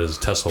about it is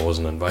Tesla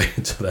wasn't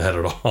invited to that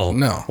at all.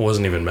 No. It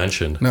wasn't even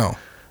mentioned. No.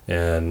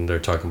 And they're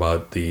talking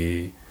about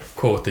the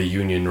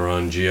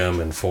union-run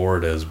GM and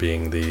Ford as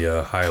being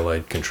the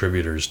highlight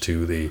contributors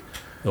to the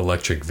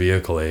electric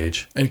vehicle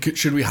age. And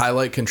should we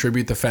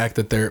contribute the fact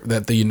that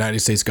the United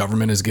States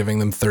government is giving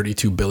them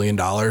 $32 billion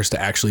to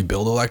actually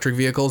build electric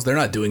vehicles? They're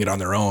not doing it on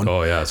their own.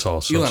 Oh yeah, it's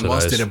all subsidized. Elon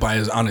Musk did it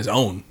on his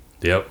own.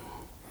 Yep.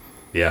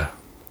 Yeah.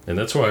 And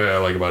that's what I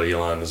like about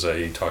Elon is that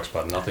he talks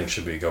about nothing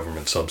should be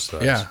government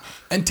subsidized. Yeah.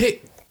 And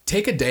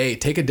take a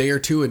day or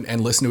two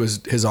and listen to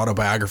his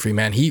autobiography,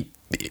 man.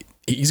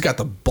 He's got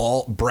the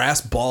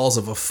brass balls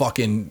of a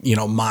fucking,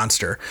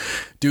 monster.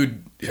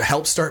 Dude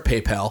helped start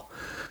PayPal,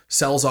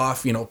 sells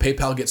off,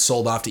 PayPal gets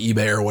sold off to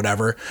eBay or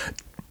whatever,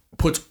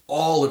 puts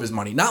all of his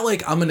money, not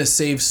like I'm going to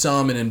save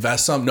some and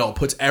invest some. No,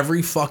 puts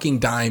every fucking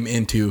dime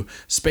into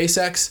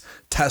SpaceX,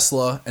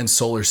 Tesla, and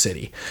Solar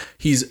City.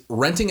 He's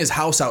renting his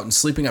house out and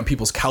sleeping on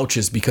people's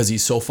couches because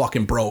he's so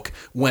fucking broke.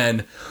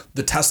 When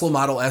the Tesla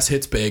Model S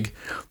hits big,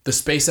 the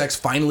SpaceX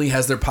finally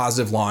has their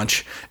positive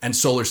launch, and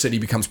Solar City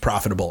becomes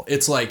profitable.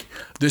 It's like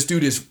this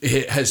dude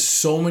has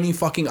so many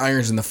fucking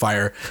irons in the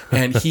fire,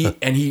 and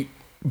he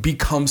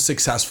becomes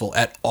successful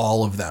at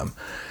all of them.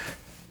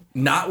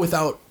 Not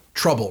without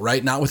trouble,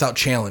 right? Not without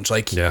challenge.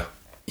 Like, yeah,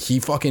 he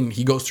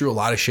goes through a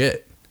lot of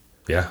shit.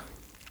 Yeah,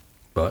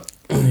 but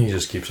he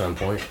just keeps on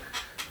point.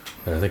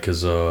 And I think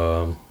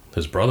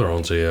his brother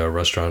owns a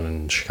restaurant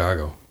in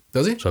Chicago.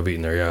 Does he? So I've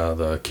eaten there. Yeah,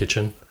 the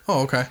Kitchen.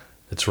 Oh, okay.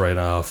 It's right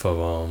off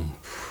of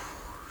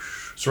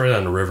it's right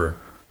on the river.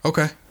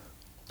 Okay.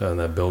 And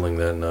that building,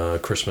 then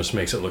Christmas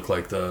makes it look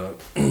like the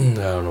I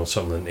don't know,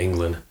 something in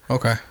England.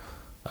 Okay.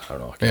 I don't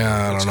know. Yeah, I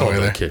don't know. It's called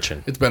either. The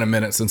Kitchen. It's been a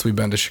minute since we've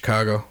been to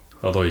Chicago.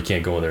 Although you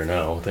can't go in there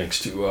now,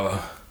 thanks to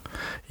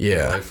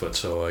Lightfoot.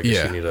 So I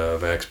guess you need a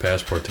Vax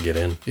passport to get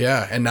in.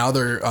 Yeah, and now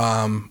they're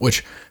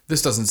which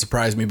this doesn't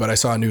surprise me, but I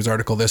saw a news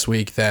article this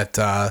week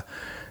that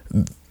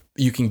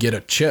you can get a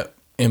chip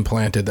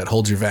implanted that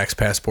holds your Vax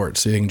passport,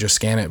 so you can just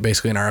scan it,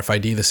 basically an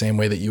RFID, the same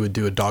way that you would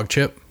do a dog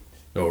chip.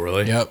 Oh,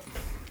 really? Yep.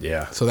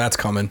 Yeah. So that's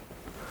coming.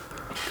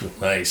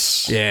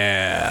 Nice.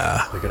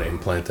 Yeah. They're gonna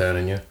implant that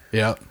in you.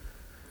 Yep.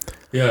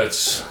 Yeah,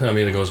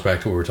 it goes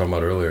back to what we were talking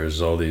about earlier,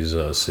 is all these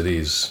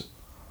cities,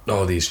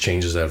 all these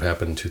changes that have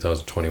happened in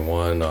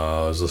 2021. I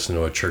was listening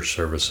to a church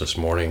service this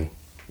morning.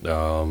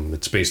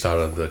 It's based out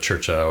of the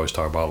church that I always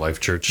talk about,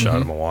 Life Church,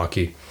 out of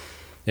Milwaukee.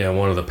 And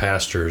one of the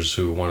pastors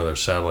one of their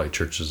satellite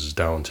churches is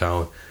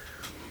downtown.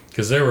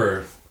 Because they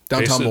were...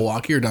 Downtown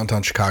Milwaukee or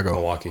downtown Chicago?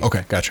 Milwaukee.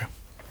 Okay, gotcha.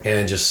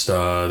 And just, they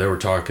were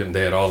talking,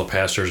 they had all the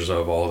pastors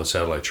of all the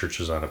satellite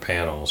churches on a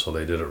panel, so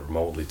they did it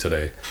remotely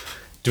today.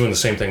 Doing the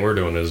same thing we're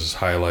doing is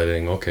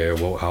highlighting, okay,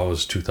 well, how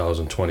was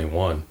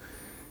 2021?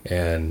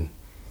 And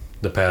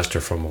the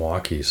pastor from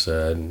Milwaukee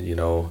said,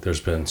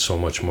 there's been so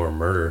much more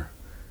murder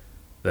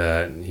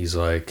that he's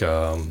like,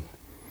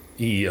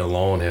 he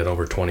alone had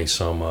over 20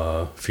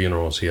 some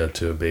funerals he had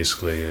to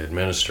basically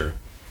administer.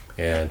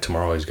 And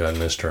tomorrow he's got to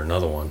administer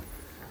another one.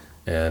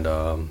 And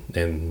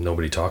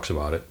nobody talks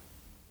about it.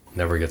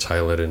 Never gets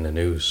highlighted in the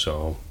news,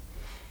 so...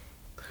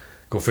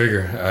 Go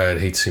figure. I'd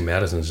hate to see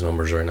Madison's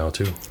numbers right now,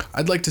 too.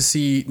 I'd like to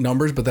see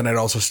numbers, but then I'd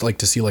also like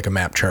to see like a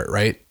map chart,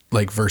 right?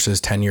 Like versus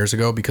 10 years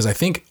ago, because I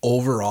think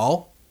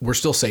overall we're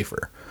still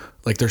safer.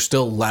 Like there's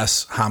still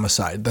less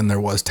homicide than there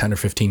was 10 or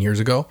 15 years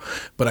ago,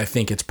 but I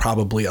think it's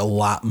probably a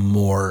lot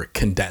more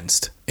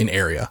condensed in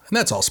area. And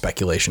that's all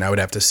speculation. I would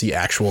have to see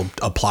a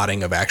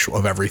plotting of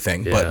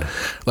everything, but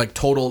like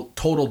total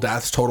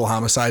deaths, total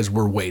homicides,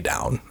 we're way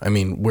down. I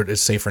mean,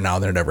 it's safer now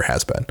than it ever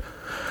has been.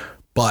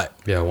 But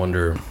yeah, I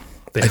wonder...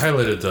 They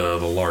highlighted the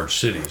large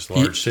cities.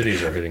 Large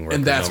cities are hitting record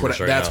and numbers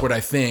right now. That's what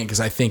I think, is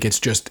I think it's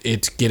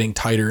getting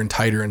tighter and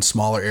tighter in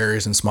smaller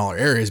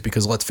areas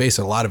because let's face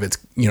it, a lot of it's,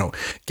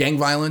 gang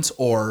violence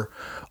or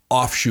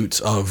offshoots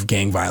of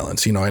gang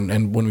violence,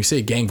 and when we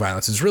say gang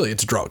violence,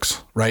 it's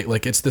drugs, right?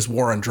 Like it's this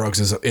war on drugs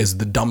is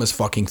the dumbest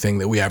fucking thing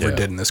that we ever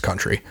did in this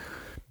country.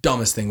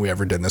 Dumbest thing we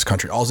ever did in this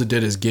country. All it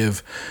did is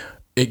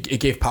it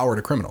gave power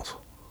to criminals.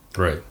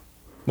 Right.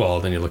 Well,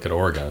 then you look at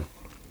Oregon.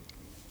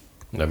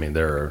 I mean,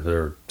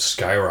 they're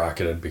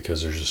skyrocketed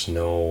because there's just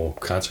no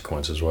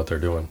consequences what they're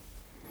doing,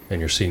 and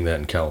you're seeing that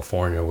in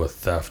California with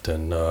theft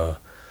and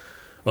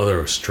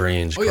other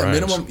strange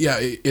crimes. Minimum. Yeah,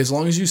 as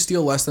long as you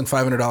steal less than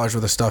 $500 worth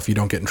of stuff, you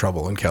don't get in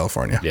trouble in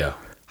California. Yeah.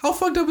 How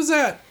fucked up is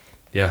that?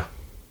 Yeah.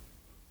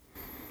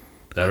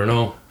 I don't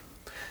know.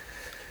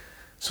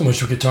 So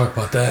much we could talk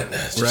about that.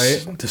 It's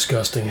just right?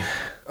 Disgusting.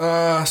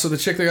 So the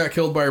chick that got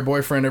killed by her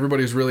boyfriend,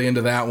 everybody's really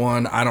into that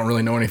one. I don't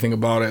really know anything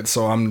about it,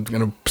 so I'm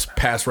going to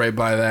pass right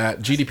by that.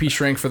 GDP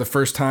shrank for the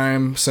first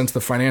time since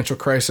the financial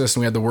crisis,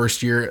 and we had the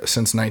worst year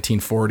since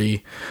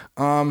 1940.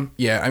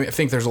 I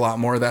think there's a lot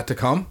more of that to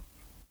come,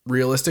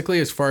 realistically,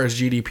 as far as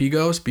GDP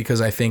goes,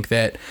 because I think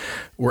that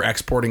we're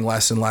exporting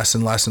less and less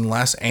and less and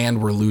less,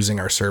 and we're losing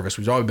our service.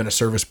 We've always been a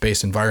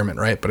service-based environment,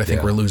 right? But I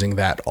think we're losing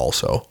that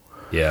also.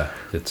 Yeah,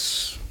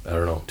 I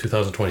don't know.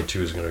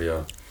 2022 is going to be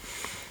a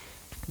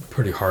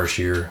pretty harsh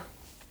year.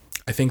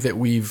 I think that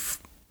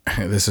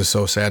this is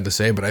so sad to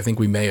say, but I think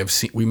we may have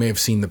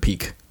seen the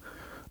peak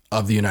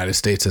of the United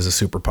States as a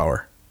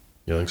superpower.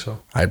 You think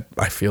so? I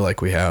feel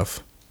like we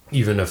have.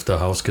 Even if the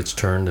house gets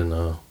turned in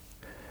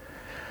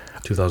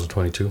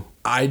 2022?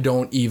 I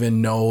don't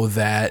even know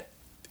that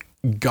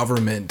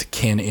government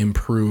can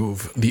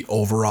improve the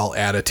overall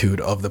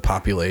attitude of the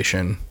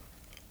population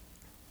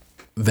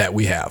that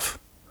we have.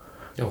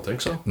 You don't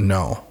think so?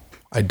 No,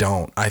 I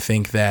don't. I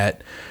think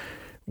that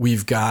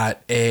we've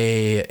got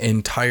a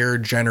entire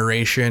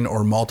generation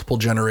or multiple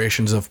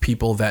generations of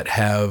people that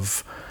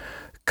have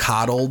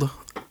coddled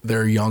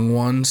their young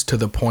ones to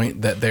the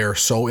point that they are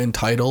so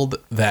entitled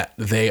that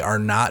they are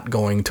not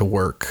going to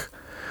work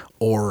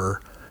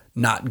or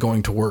not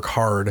going to work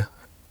hard.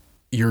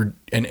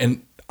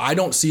 And I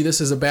don't see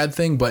this as a bad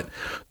thing, but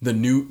the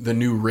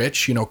new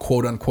rich,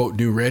 quote unquote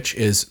new rich,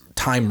 is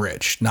time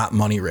rich, not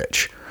money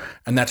rich.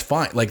 And that's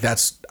fine. Like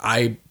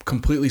I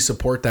completely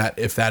support that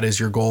if that is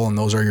your goal and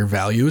those are your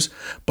values.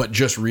 But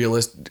just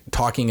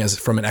talking as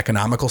from an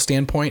economical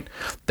standpoint,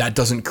 that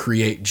doesn't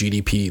create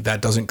GDP.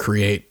 That doesn't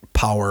create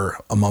power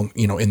among,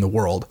 in the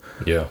world.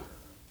 Yeah.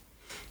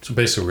 So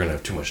basically we're going to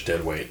have too much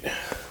dead weight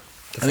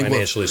to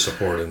financially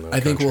support in the I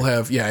think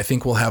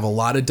we'll have a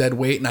lot of dead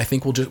weight, and I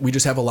think we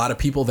just have a lot of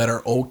people that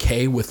are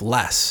okay with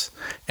less.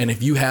 And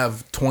if you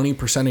have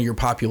 20% of your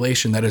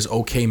population that is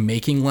okay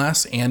making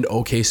less and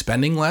okay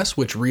spending less,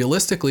 which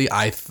realistically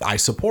I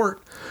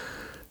support,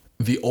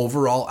 the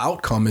overall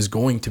outcome is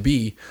going to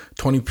be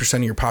 20%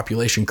 of your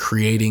population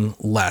creating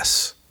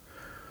less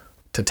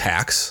to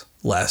tax,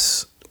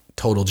 less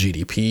total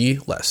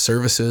GDP, less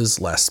services,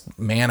 less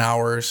man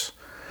hours.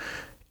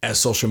 As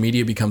social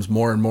media becomes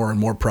more and more and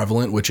more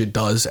prevalent, which it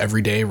does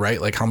every day, right?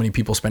 Like how many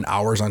people spend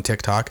hours on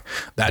TikTok?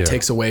 That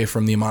takes away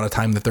from the amount of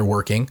time that they're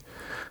working.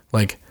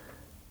 Like,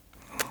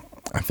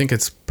 I think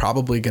it's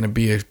probably going to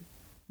be a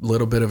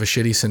little bit of a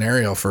shitty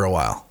scenario for a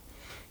while.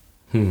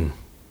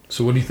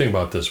 So what do you think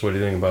about this? What do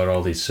you think about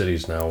all these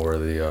cities now where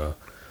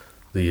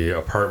the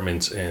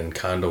apartments and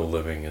condo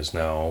living is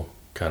now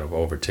kind of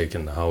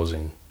overtaking the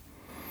housing?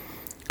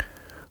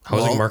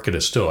 Housing market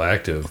is still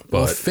active,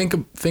 but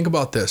think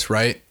about this,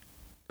 right?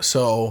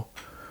 So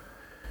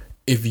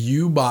if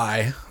you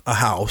buy a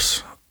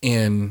house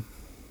in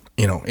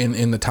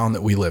the town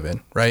that we live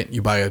in, right?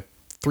 You buy a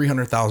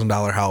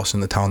 $300,000 house in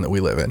the town that we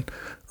live in,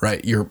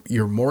 right?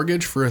 Your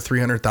mortgage for a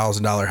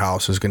 $300,000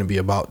 house is going to be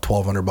about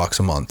 $1,200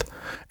 a month.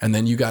 And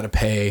then you got to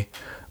pay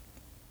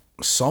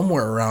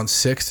somewhere around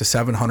 $600 to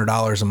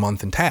 $700 a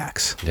month in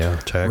tax. Yeah.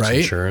 Tax, right?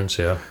 Insurance.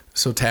 Yeah.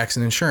 So tax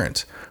and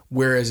insurance.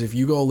 Whereas if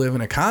you go live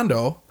in a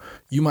condo,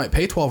 you might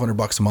pay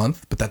 $1,200 a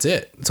month, but that's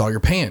it. That's all you're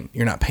paying.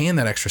 You're not paying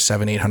that extra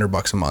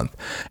 $700-800 a month.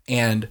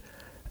 And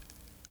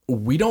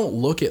we don't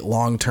look at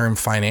long-term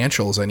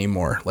financials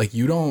anymore. Like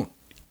you don't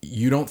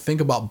think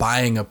about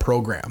buying a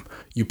program.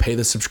 You pay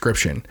the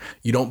subscription.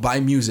 You don't buy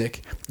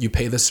music. You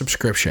pay the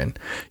subscription.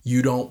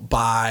 You don't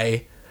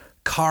buy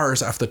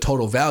cars off the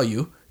total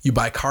value. You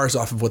buy cars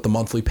off of what the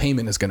monthly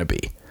payment is going to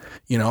be.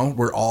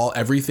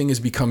 Everything is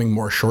becoming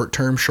more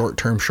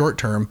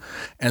short-term.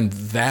 And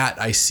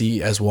that I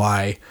see as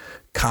why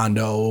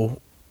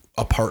condo,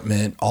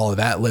 apartment, all of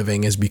that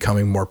living is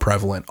becoming more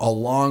prevalent,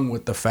 along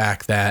with the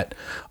fact that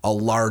a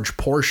large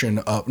portion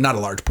of, not a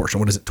large portion,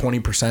 what is it,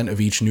 20% of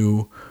each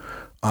new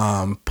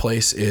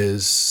place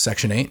is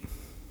Section 8?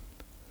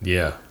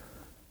 Yeah.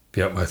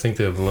 Yep. I think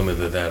they've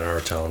limited that in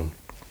our town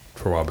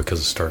for a while because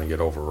it's starting to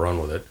get overrun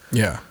with it.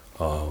 Yeah.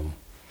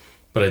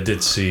 But I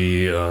did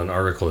see an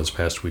article this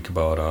past week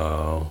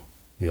about,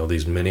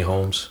 these mini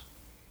homes.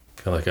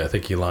 Like I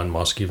think Elon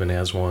Musk even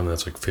has one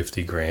that's like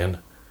 $50,000.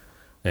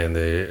 And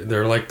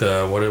they're like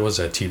what was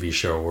that TV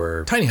show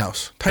where Tiny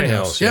House,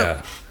 yep.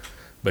 Yeah,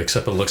 but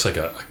except it looks like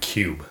a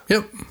cube.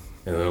 Yep.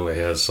 And it only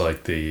has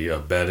like a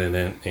bed in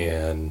it,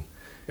 and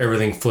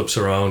everything flips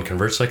around,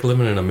 converts like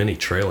living in a mini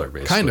trailer,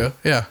 basically. Kinda,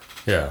 yeah.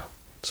 Yeah.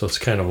 So it's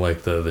kind of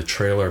like the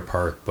trailer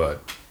park,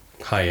 but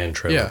high end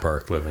trailer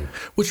park living.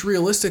 Which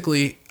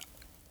realistically,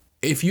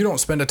 if you don't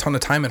spend a ton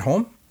of time at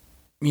home,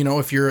 you know,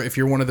 if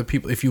you're one of the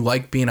people, if you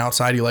like being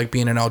outside, you like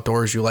being in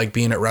outdoors, you like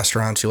being at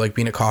restaurants, you like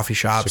being at coffee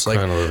shops, So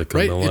kind of like a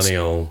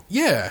millennial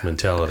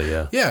mentality,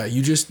 yeah. Yeah,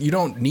 you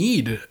don't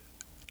need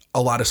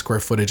a lot of square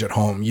footage at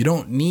home. You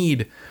don't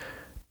need,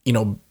 you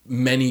know,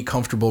 many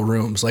comfortable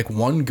rooms. Like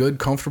one good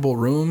comfortable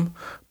room,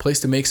 place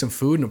to make some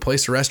food and a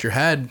place to rest your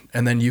head,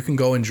 and then you can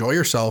go enjoy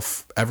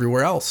yourself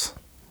everywhere else.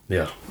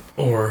 Yeah.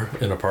 Or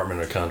an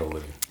apartment or condo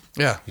living.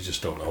 Yeah. You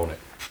just don't own it.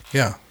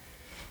 Yeah.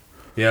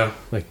 Yeah,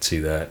 I can see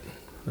that.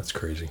 That's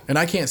crazy. And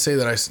I can't say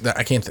that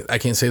I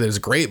can't say that it's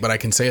great, but I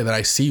can say that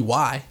I see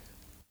why.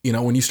 You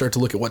know, when you start to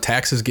look at what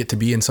taxes get to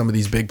be in some of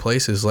these big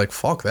places, like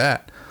fuck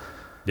that.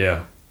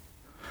 Yeah.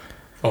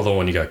 Although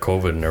when you got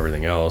COVID and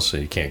everything else, so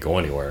you can't go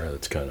anywhere.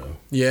 That's kind of...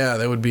 Yeah,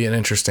 that would be an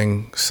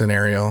interesting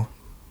scenario.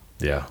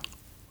 Yeah.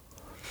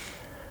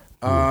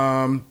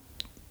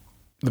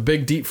 The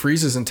big deep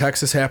freezes in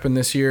Texas happened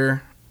this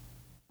year.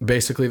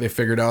 Basically, they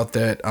figured out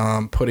that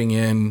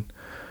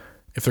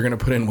if they're going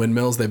to put in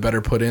windmills, they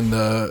better put in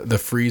the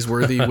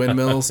freeze-worthy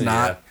windmills,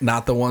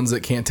 not the ones that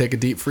can't take a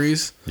deep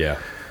freeze. Yeah.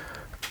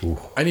 Ooh.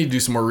 I need to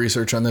do some more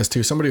research on this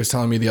too. Somebody was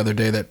telling me the other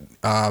day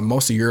that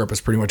most of Europe has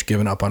pretty much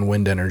given up on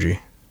wind energy.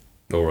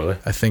 Oh, really?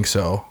 I think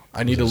so.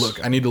 I need to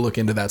look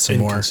into that some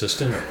more.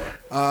 Inconsistent?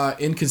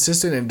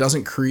 Inconsistent, and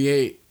doesn't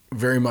create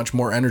very much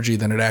more energy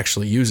than it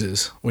actually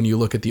uses when you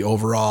look at the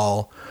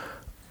overall,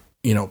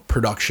 you know,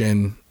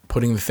 production,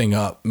 putting the thing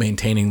up,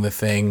 maintaining the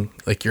thing.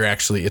 Like you're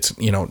actually, it's,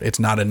 you know, it's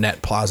not a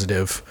net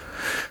positive.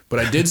 But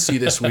I did see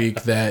this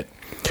week that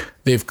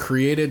they've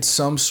created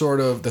some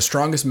sort of the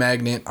strongest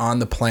magnet on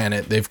the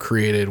planet they've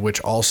created, which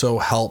also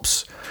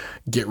helps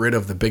get rid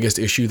of the biggest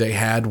issue they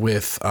had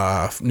with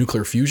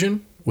nuclear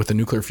fusion, with the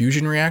nuclear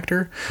fusion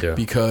reactor. Yeah.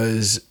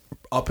 Because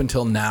up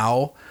until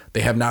now,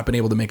 they have not been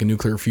able to make a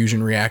nuclear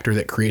fusion reactor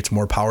that creates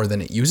more power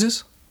than it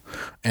uses.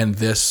 And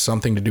this,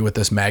 something to do with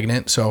this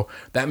magnet. So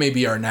that may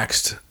be our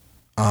next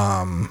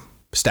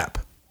step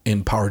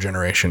in power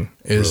generation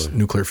is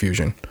nuclear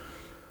fusion.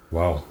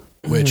 Wow.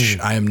 Which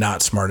I am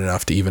not smart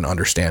enough to even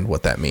understand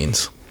what that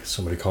means.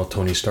 Somebody called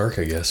Tony Stark,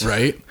 I guess.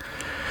 Right?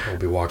 We'll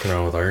be walking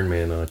around with Iron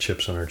Man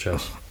chips on our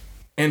chest.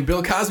 And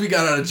Bill Cosby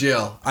got out of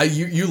jail.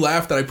 You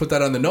laughed that I put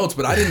that on the notes,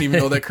 but I didn't even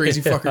know that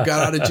crazy fucker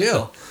got out of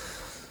jail.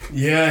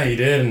 Yeah, he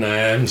did, and I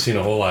haven't seen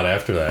a whole lot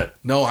after that.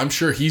 No, I'm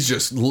sure he's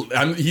just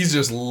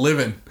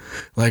living.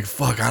 Like,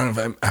 fuck, I don't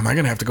know. Am I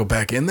going to have to go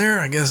back in there?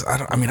 I guess,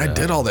 I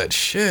did all that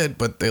shit,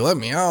 but they let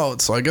me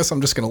out. So I guess I'm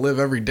just going to live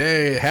every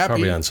day happy.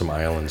 Probably on some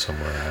island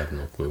somewhere. I have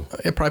no clue.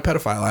 Yeah, probably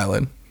pedophile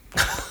island.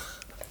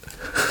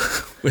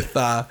 With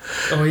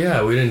oh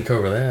yeah, we didn't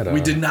cover that.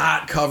 We did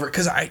not cover,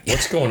 because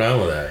what's going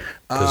on with that?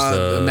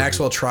 The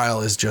Maxwell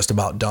trial is just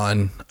about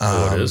done.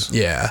 It is?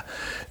 Yeah.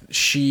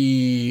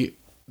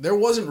 There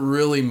wasn't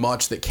really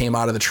much that came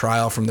out of the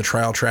trial from the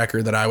trial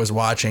tracker that I was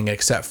watching,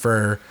 except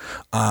for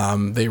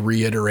they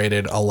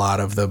reiterated a lot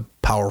of the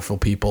powerful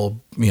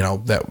people, you know,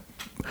 that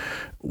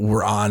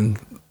were on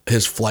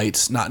his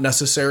flights. Not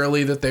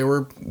necessarily that they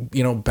were,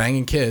 you know,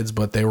 banging kids,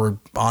 but they were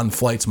on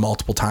flights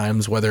multiple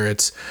times, whether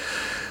it's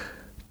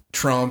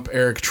Trump,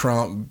 Eric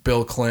Trump,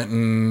 Bill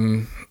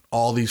Clinton,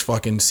 all these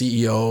fucking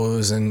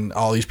CEOs and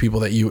all these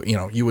people that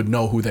you would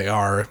know who they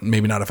are.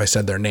 Maybe not if I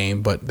said their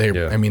name, but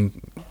I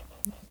mean,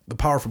 the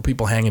powerful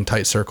people hang in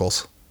tight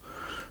circles,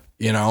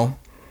 you know?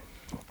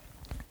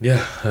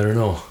 Yeah, I don't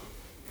know.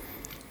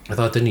 I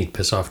thought, didn't he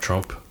piss off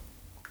Trump?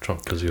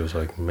 Because he was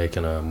like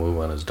making a move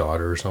on his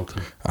daughter or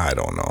something. I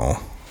don't know.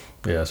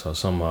 Yeah, I saw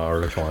some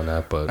article on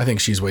that, but I think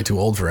she's way too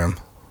old for him.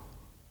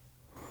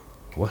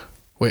 What?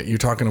 Wait, you're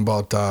talking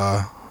about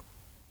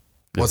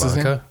what's his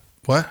name?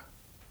 What?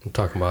 I'm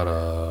talking about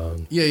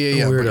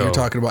yeah. But you're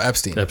talking about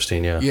Epstein.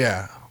 Epstein, yeah.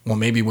 Yeah. Well,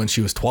 maybe when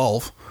she was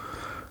 12.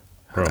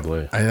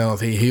 Probably. I know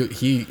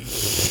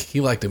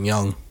he liked him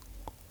young.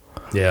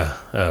 Yeah,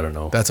 I don't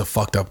know. That's a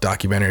fucked up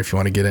documentary if you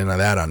want to get into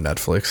that on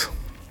Netflix.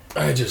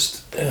 I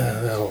just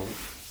that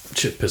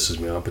shit pisses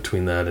me off.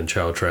 Between that and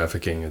child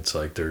trafficking, it's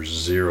like there's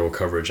zero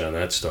coverage on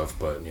that stuff,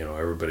 but you know,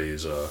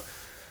 everybody's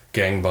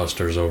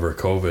gangbusters over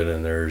COVID,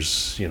 and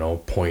there's, you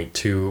know,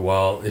 0.2.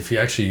 Well, if you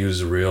actually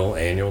use the real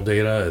annual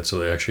data, it's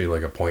actually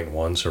like a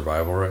 0.1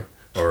 survival rate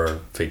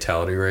or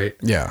fatality rate.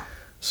 Yeah.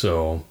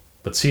 So,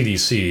 but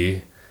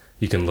CDC,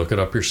 you can look it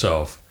up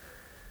yourself.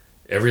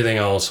 Everything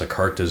else, like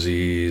heart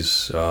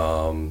disease,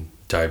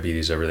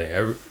 diabetes,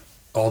 everything,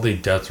 all the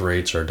death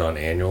rates are done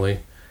annually,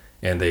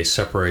 and they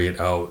separate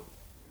out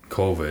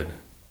COVID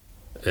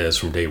as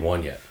from day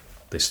one yet.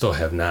 They still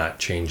have not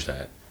changed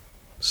that.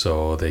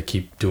 So they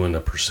keep doing the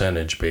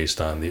percentage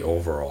based on the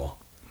overall,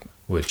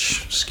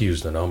 which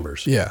skews the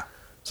numbers. Yeah.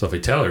 So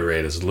fatality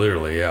rate is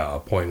literally,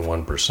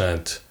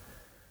 0.1%,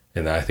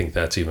 and I think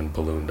that's even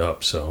ballooned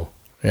up. So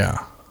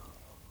yeah.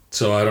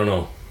 So I don't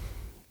know.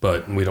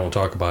 But we don't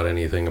talk about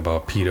anything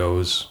about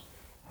pedos,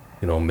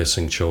 you know,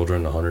 missing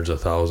children, the hundreds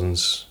of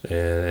thousands,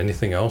 and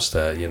anything else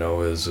that, you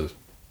know, is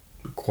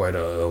quite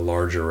a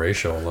larger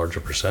ratio, a larger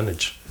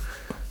percentage.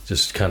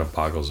 Just kind of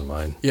boggles the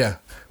mind. Yeah.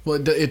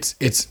 Well,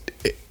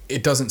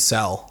 it doesn't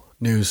sell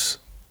news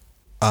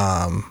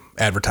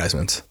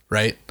advertisements,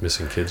 right?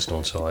 Missing kids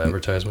don't sell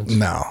advertisements.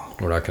 No,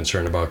 We're not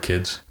concerned about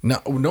kids. no,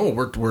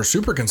 we're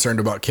super concerned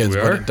about kids,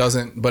 We but are? it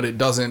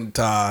doesn't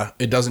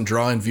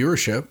draw in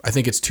viewership. I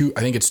think it's too.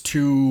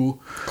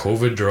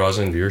 COVID draws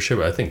in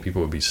viewership. I think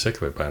people would be sick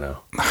of it by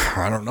now.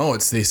 I don't know.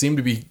 They seem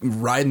to be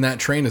riding that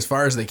train as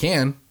far as they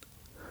can.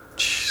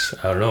 Jeez,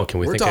 I don't know. Can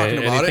we We're think talking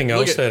of about anything it.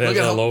 else that has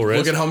a low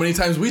risk? Look at how many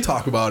times we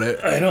talk about it.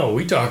 I know.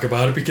 We talk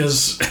about it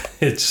because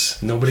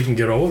it's nobody can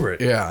get over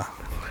it. Yeah,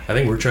 I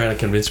think we're trying to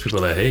convince people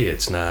that, hey,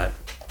 it's not,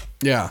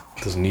 yeah,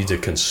 doesn't need to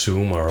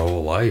consume our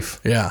whole life.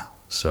 yeah.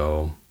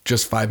 So,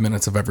 Just 5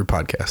 minutes of every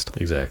podcast,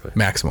 exactly.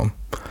 maximum.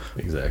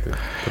 Exactly.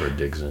 Put our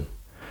digs in.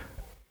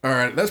 All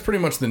right, that's pretty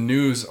much the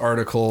news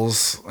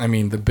articles. I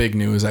mean, the big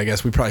news, I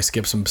guess. We probably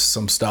skipped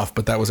some stuff,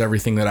 but that was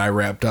everything that I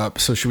wrapped up.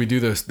 So should we do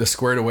the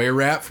Squared Away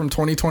wrap from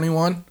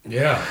 2021?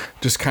 Yeah.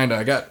 Just kind of,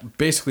 I got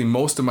basically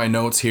most of my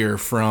notes here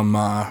from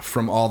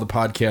all the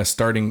podcasts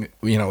starting,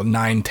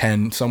 9,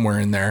 10, somewhere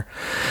in there.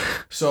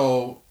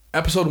 So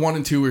episode 1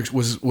 and 2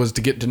 was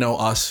to get to know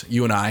us,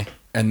 you and I,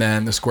 and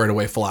then the Squared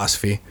Away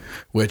philosophy,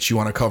 which you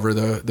want to cover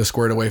the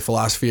Squared Away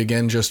philosophy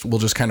again. We'll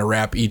just kind of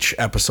wrap each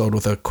episode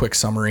with a quick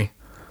summary.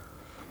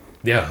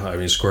 Yeah, I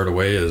mean, Squared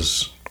Away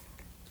is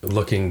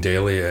looking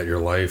daily at your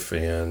life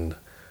and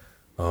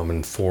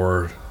in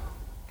four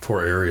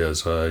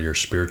areas: your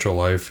spiritual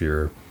life,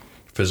 your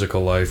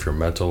physical life, your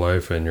mental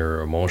life, and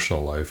your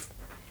emotional life,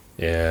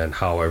 and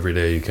how every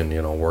day you can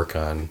work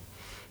on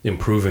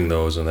improving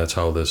those. And that's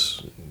how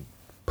this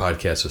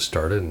podcast has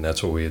started, and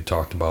that's what we had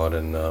talked about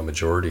in the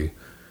majority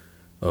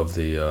of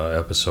the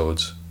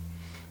episodes.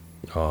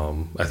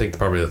 I think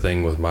probably the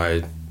thing with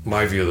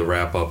my view of the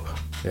wrap up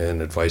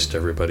and advice to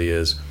everybody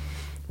is,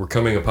 we're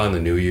coming upon the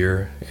new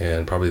year,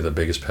 and probably the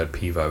biggest pet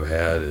peeve I've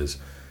had is,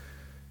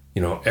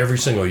 every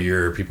single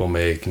year people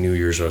make New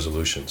Year's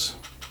resolutions.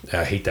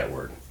 I hate that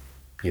word.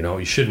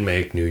 You shouldn't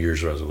make New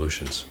Year's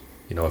resolutions.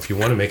 If you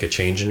want to make a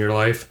change in your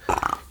life,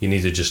 you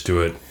need to just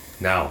do it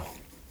now.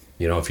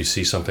 If you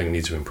see something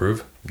needs to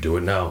improve, do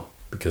it now.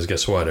 Because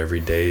guess what? Every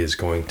day is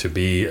going to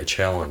be a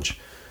challenge.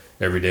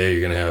 Every day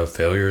you're going to have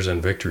failures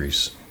and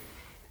victories.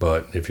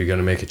 But if you're going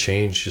to make a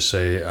change, just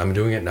say, I'm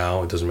doing it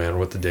now. It doesn't matter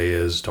what the day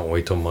is. Don't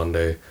wait till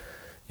Monday.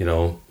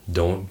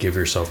 Don't give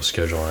yourself a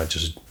schedule on it.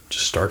 Just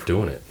start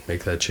doing it.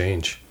 Make that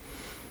change.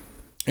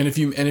 And if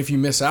you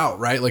miss out,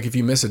 right? Like if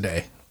you miss a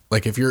day,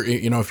 like if your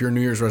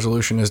New Year's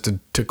resolution is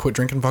to quit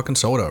drinking fucking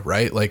soda,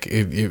 right? Like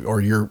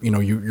or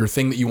your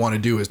thing that you want to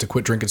do is to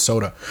quit drinking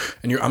soda,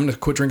 and I'm going to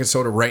quit drinking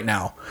soda right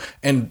now.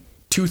 And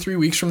 2-3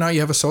 weeks from now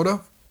you have a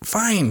soda,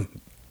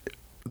 fine.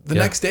 The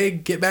next day,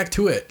 get back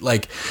to it.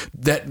 Like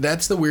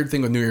that's the weird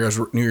thing with New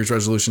Year's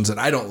resolutions that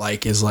I don't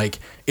like is like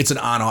it's an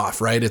on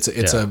off, right? It's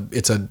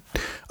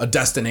a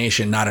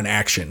destination, not an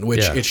action,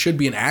 which it should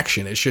be an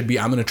action. It should be,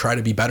 I'm going to try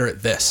to be better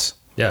at this.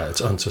 Yeah, it's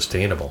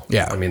unsustainable.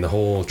 Yeah. I mean, the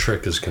whole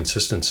trick is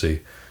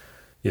consistency.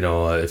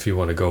 If you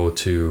want to go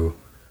to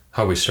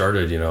how we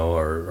started,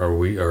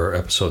 our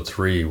episode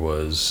 3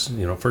 was,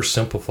 first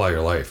simplify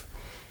your life.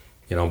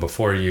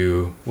 Before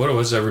what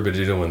was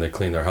everybody doing when they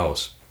cleaned their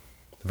house?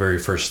 The very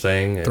first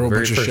thing. Throw a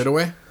bunch of shit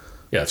away?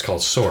 Yeah, it's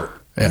called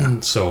sort.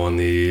 Yeah. So I'm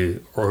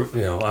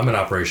an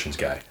operations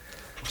guy.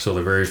 So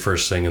the very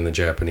first thing in the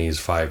Japanese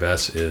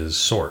 5S is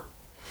sort.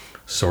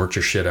 Sort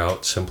your shit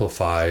out,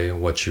 simplify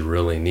what you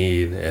really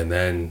need, and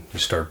then you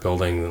start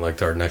building, like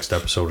our next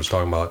episode was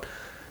talking about,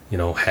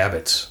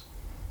 habits.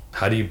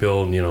 How do you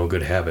build,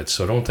 good habits?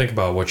 So don't think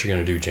about what you're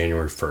going to do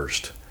January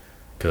 1st,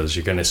 because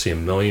you're going to see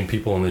 1 million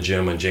people in the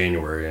gym in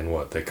January,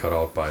 and they cut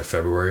out by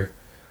February.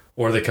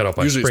 Or they cut out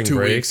by usually spring it's 2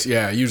 break. weeks.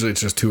 Yeah, usually it's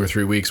just 2 or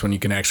 3 weeks when you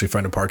can actually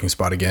find a parking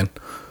spot again.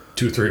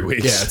 2-3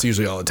 weeks. Yeah, it's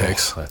usually all it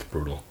takes. Oh, that's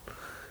brutal.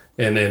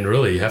 And then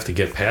really you have to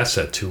get past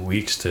that 2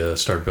 weeks to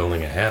start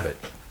building a habit.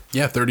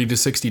 Yeah, 30 to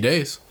 60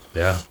 days.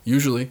 Yeah.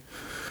 Usually.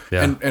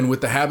 Yeah. And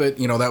with the habit,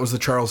 that was the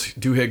Charles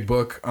Duhigg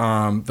book,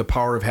 The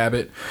Power of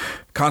Habit.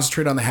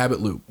 Concentrate on the habit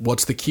loop.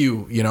 What's the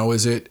cue?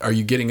 Are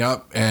you getting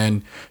up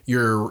and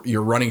your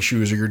running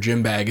shoes or your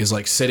gym bag is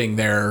like sitting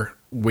there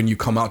when you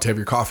come out to have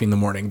your coffee in the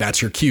morning?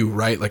 That's your cue,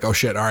 right? Like, oh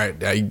shit, all right,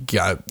 I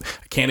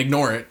can't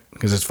ignore it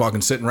because it's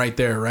fucking sitting right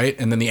there, right?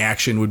 And then the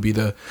action would be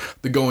the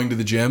going to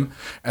the gym,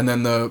 and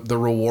then the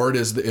reward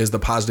is the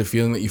positive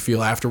feeling that you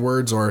feel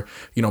afterwards, or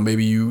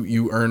maybe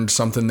you earned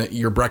something that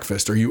your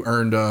breakfast, or you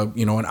earned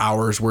an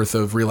hour's worth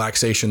of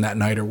relaxation that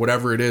night, or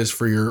whatever it is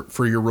for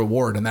your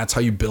reward. And that's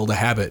how you build a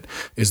habit,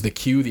 is the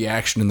cue, the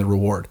action, and the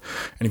reward.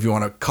 And if you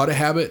want to cut a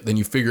habit, then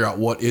you figure out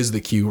what is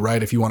the cue,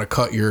 right? If you want to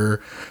cut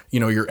your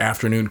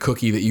afternoon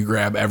cookie that you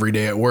grab every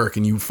day at work,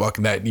 and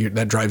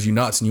that drives you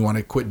nuts, and you want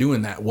to quit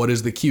doing that, what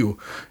is the cue?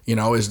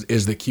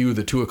 Is the cue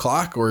the 2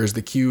 o'clock, or is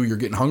the cue you're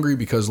getting hungry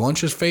because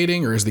lunch is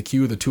fading, or is the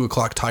cue the 2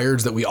 o'clock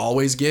tireds that we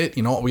always get?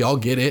 We all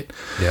get it.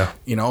 Yeah.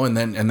 And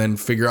then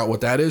figure out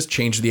what that is,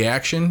 change the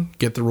action,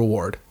 get the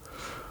reward.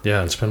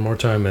 Yeah, and spend more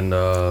time in,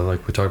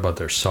 like we talked about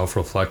there,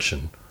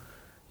 self-reflection.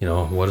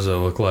 What does it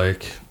look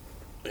like?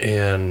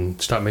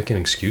 And stop making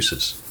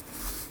excuses.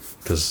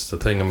 Because the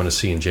thing I'm going to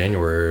see in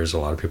January is a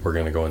lot of people are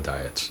going to go on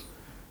diets.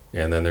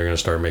 And then they're going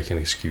to start making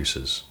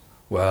excuses.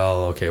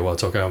 Well, okay,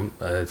 it's okay.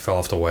 I fell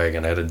off the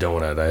wagon. I had a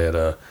donut. I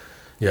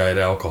had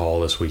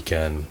alcohol this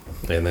weekend.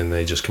 And then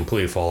they just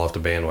completely fall off the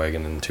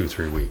bandwagon in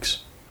 2-3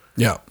 weeks.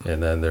 Yeah.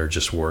 And then they're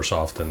just worse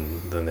off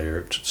than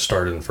they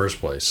started in the first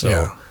place. So,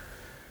 yeah.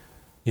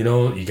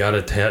 You got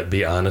to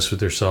be honest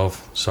with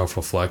yourself,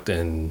 self-reflect,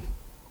 and,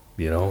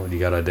 you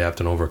got to adapt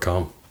and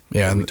overcome.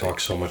 Yeah, and we talk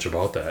so much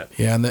about that.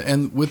 Yeah,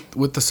 and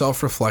with the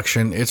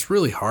self-reflection, it's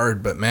really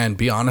hard, but man,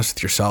 be honest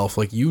with yourself.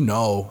 Like, you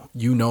know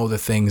the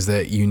things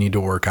that you need to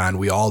work on.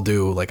 We all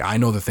do. Like, I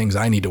know the things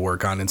I need to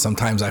work on, and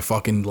sometimes I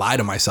fucking lie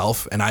to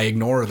myself and I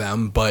ignore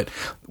them, but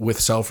with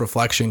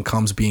self-reflection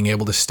comes being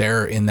able to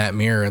stare in that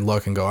mirror and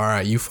look and go, all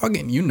right,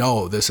 you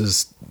know this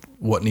is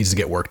what needs to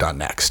get worked on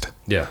next.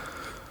 Yeah.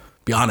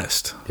 Be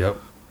honest. Yep.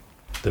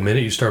 The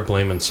minute you start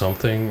blaming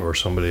something or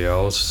somebody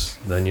else,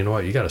 then you know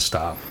what? You got to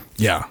stop.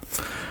 Yeah.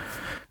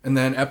 And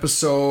then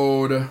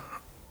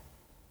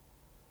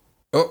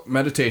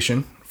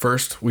meditation.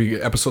 First,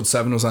 episode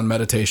 7 was on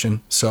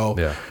meditation. So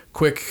yeah.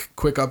 Quick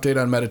update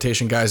on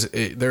meditation, guys.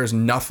 There's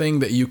nothing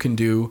that you can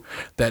do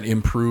that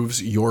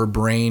improves your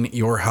brain,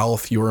 your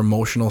health, your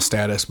emotional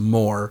status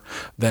more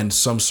than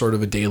some sort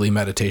of a daily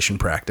meditation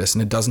practice.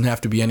 And it doesn't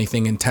have to be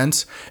anything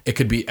intense. It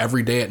could be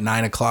every day at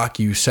 9 o'clock.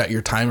 You set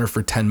your timer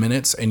for 10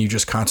 minutes and you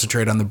just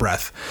concentrate on the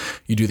breath.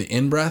 You do the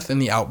in breath and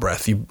the out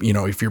breath. You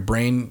know, if your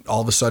brain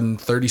all of a sudden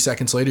 30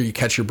 seconds later, you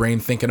catch your brain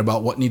thinking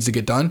about what needs to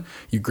get done,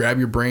 you grab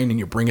your brain and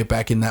you bring it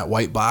back in that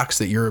white box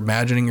that you're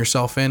imagining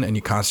yourself in, and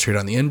you concentrate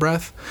on the in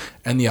breath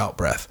and the out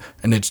breath.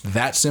 And it's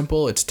that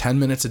simple. It's 10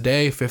 minutes a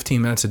day,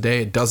 15 minutes a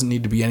day. It doesn't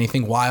need to be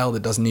anything wild.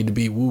 It doesn't need to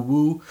be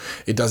woo-woo.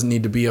 It doesn't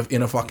need to be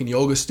in a fucking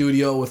yoga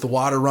studio with the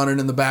water running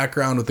in the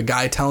background with the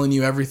guy telling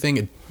you everything.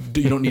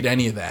 You don't need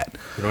any of that.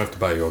 You don't have to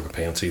buy yoga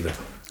pants either.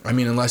 I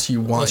mean, unless you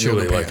want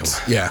yoga really pants.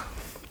 like them. Yeah.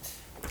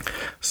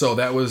 So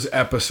that was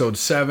episode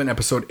 7.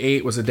 Episode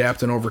 8 was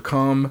Adapt and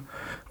Overcome,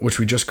 which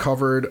we just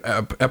covered.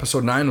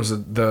 Episode 9 was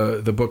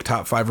the book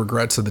Top 5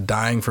 Regrets of the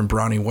Dying from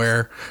Bronnie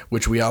Ware,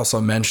 which we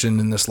also mentioned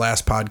in this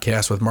last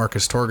podcast with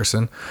Marcus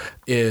Torgerson,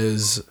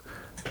 is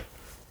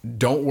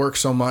don't work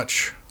so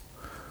much.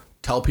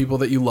 Tell people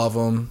that you love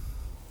them.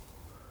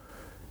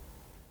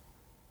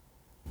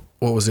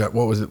 What was that?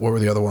 What were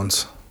the other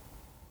ones?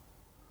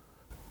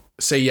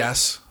 Say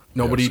yes.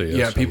 Nobody.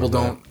 People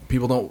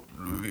don't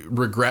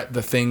regret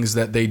the things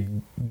that they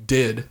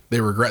did.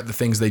 They regret the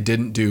things they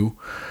didn't do.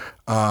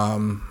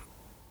 And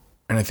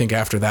I think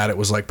after that it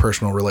was like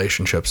personal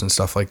relationships and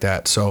stuff like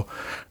that. So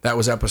that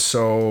was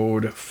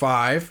episode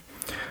 5.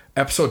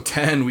 Episode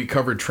 10, we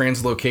covered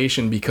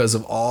translocation because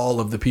of all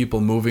of the people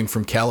moving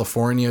from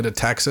California to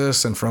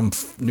Texas and from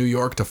New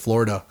York to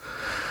Florida.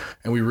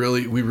 And we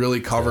really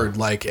covered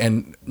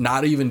and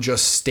not even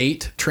just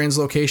state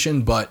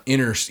translocation, but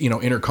inter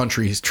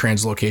countries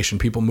translocation,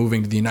 people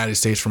moving to the United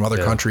States from other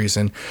countries.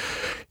 And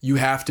you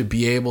have to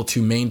be able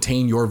to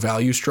maintain your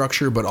value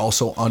structure, but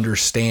also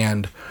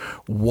understand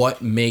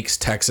what makes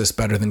Texas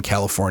better than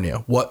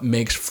California, what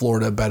makes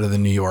Florida better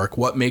than New York,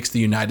 what makes the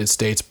United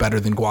States better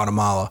than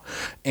Guatemala.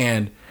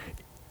 And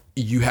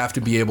you have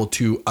to be able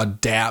to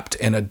adapt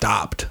and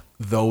adopt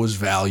those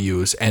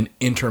values and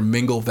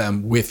intermingle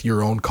them with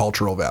your own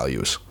cultural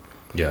values.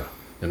 Yeah.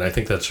 And I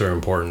think that's very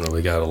important when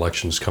we got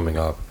elections coming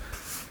up.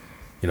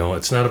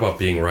 It's not about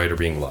being right or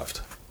being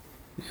left.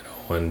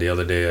 And the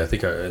other day, I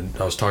think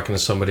I was talking to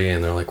somebody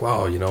and they're like,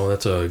 wow,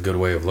 that's a good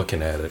way of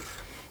looking at it.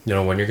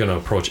 When you're going to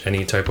approach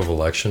any type of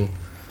election,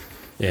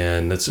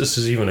 and this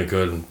is even a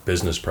good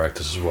business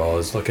practice as well,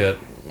 is look at,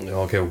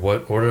 okay,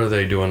 what are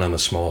they doing on the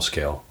small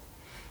scale?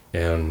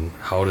 And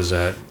how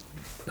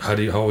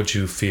would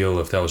you feel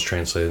if that was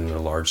translated into a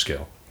large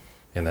scale?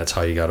 And that's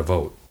how you got to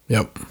vote.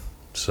 Yep.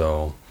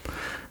 So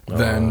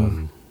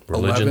then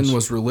 11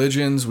 was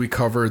religions. We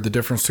covered the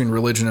difference between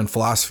religion and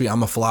philosophy.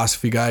 I'm a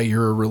philosophy guy.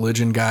 You're a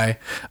religion guy.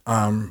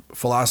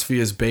 Philosophy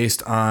is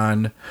based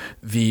on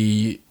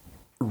the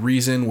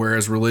reason,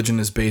 whereas religion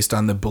is based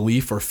on the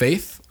belief or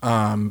faith.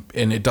 And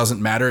it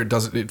doesn't matter.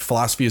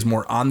 Philosophy is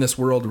more on this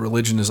world.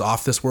 Religion is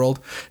off this world.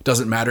 It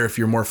doesn't matter if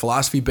you're more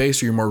philosophy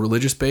based or you're more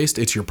religious based.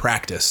 It's your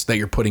practice that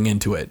you're putting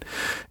into it.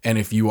 And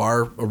if you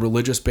are a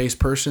religious based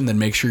person, then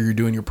make sure you're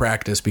doing your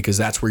practice, because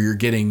that's where you're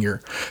getting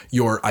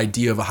your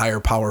idea of a higher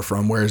power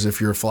from. Whereas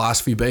if you're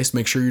philosophy based,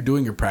 make sure you're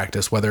doing your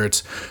practice, whether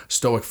it's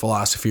Stoic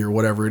philosophy or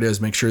whatever it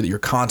is. Make sure that you're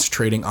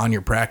concentrating on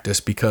your practice,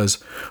 because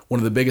one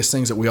of the biggest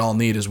things that we all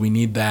need is we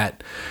need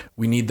that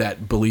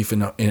belief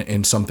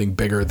in something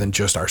bigger than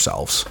just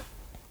ourselves.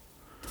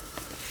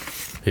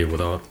 Hey,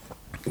 without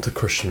the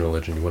Christian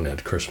religion, you wouldn't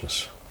have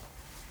Christmas.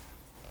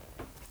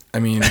 I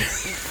mean,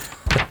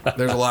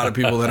 there's a lot of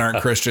people that aren't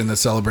Christian that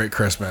celebrate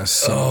Christmas.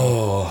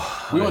 So.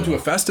 We went to a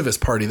Festivus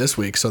party this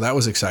week, so that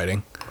was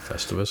exciting.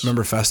 Festivus?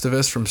 Remember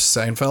Festivus from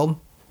Seinfeld?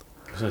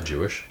 Isn't that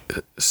Jewish?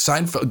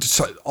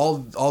 Seinfeld, all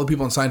the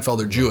people in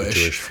Seinfeld are Jewish.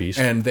 Jewish feast.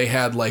 And they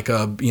had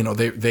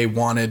they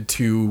wanted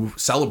to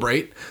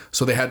celebrate,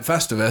 so they had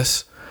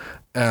Festivus.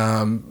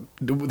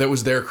 that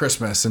was their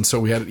Christmas. And so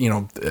we had,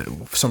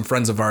 some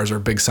friends of ours are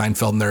big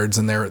Seinfeld nerds,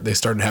 and they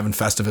started having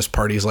Festivus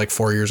parties like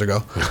 4 years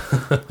ago.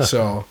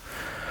 So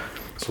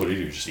what do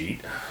you do? Just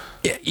eat?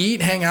 Yeah,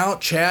 eat, hang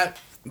out, chat,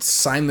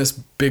 sign this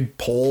big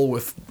poll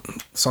with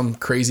some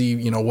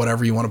crazy,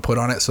 whatever you want to put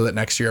on it so that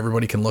next year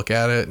everybody can look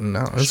at it. And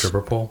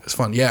stripper pole? It's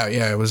fun. Yeah.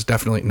 It was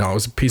definitely, it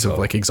was a piece of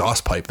like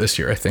exhaust pipe this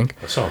year, I think.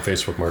 I saw on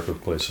Facebook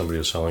Marketplace somebody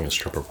was selling a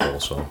stripper pole,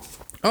 so.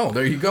 Oh,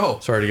 there you go.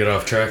 Sorry to get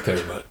off track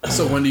there, but.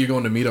 So when do you go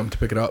in to meet them to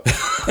pick it up?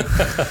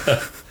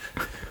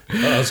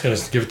 I was going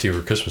to give it to you for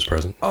a Christmas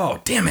present. Oh,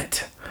 damn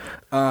it.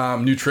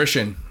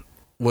 Nutrition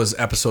was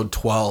episode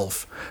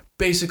 12.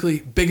 Basically,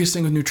 biggest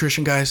thing with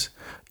nutrition, guys,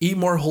 eat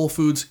more whole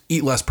foods,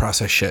 eat less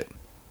processed shit.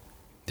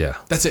 Yeah.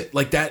 That's it.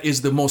 Like, that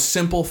is the most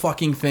simple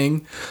fucking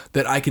thing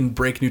that I can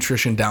break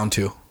nutrition down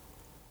to.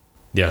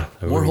 Yeah.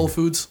 More whole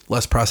foods,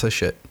 less processed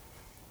shit.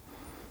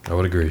 I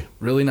would agree.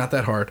 Really not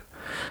that hard.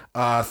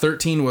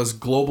 13 was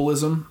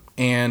globalism,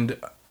 and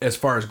as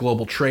far as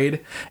global trade,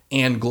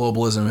 and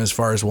globalism as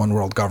far as one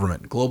world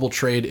government. Global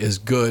trade is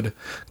good.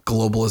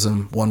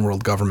 Globalism, one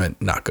world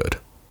government, not good.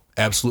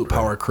 Absolute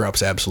power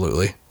corrupts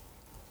absolutely.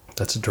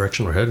 That's the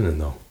direction we're heading in,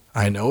 though.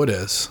 I know it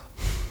is.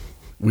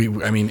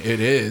 It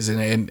is,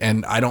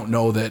 and I don't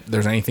know that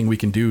there's anything we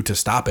can do to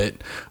stop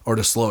it or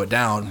to slow it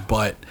down,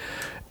 but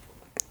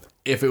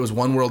if it was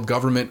one world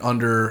government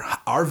under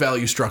our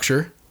value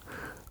structure,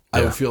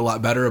 I would feel a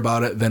lot better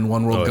about it than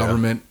one world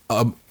government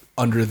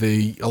under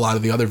a lot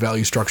of the other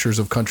value structures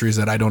of countries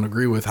that I don't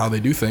agree with how they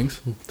do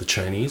things. The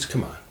Chinese,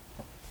 come on.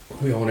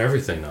 We own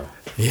everything now.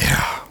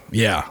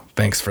 Yeah.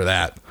 Thanks for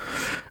that.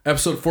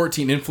 Episode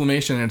 14,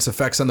 inflammation and its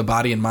effects on the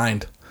body and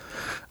mind.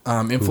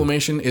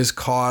 Inflammation is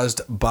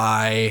caused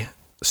by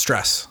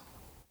stress,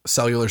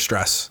 cellular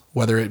stress,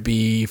 whether it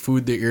be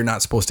food that you're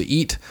not supposed to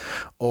eat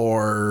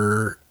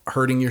or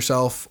hurting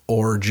yourself,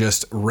 or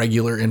just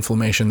regular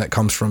inflammation that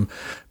comes from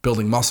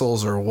building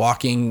muscles or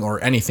walking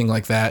or anything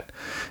like that.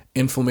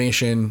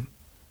 Inflammation,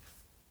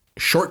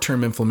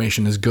 short-term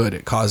inflammation, is good.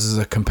 It causes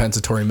a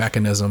compensatory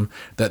mechanism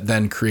that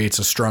then creates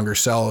a stronger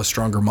cell, a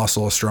stronger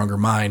muscle, a stronger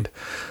mind.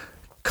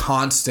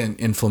 Constant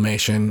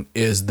inflammation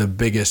is the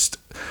biggest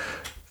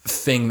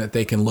thing that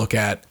they can look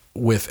at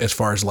with as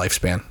far as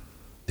lifespan.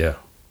 Yeah.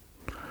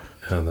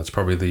 And that's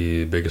probably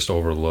the biggest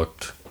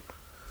overlooked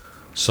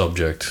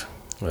subject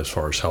as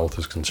far as health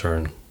is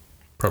concerned.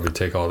 Probably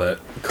take all that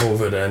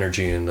COVID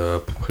energy and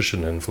push it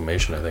into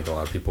inflammation. I think a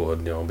lot of people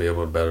would, be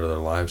able to better their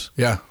lives.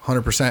 Yeah,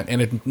 100%.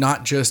 And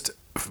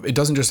it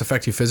doesn't just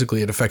affect you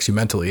physically, it affects you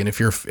mentally. And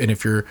if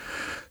you're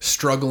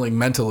struggling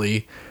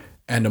mentally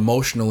and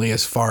emotionally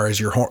as far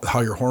as how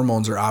your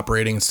hormones are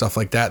operating and stuff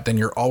like that, then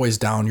you're always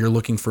down. You're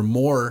looking for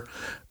more,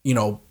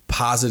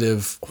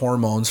 positive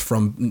hormones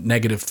from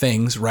negative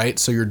things, right?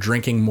 So you're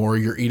drinking more,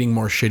 you're eating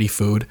more shitty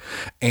food,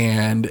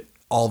 and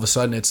all of a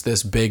sudden it's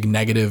this big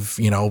negative,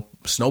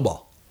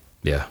 snowball.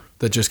 Yeah.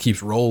 That just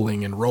keeps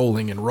rolling and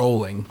rolling and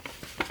rolling.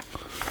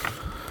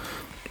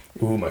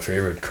 Ooh, my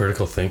favorite,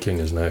 critical thinking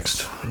is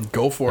next.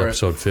 Go for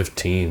Episode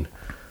 15,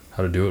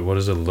 how to do it, what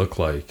does it look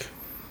like?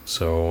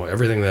 So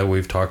everything that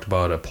we've talked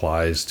about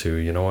applies to,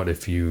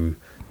 if you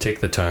take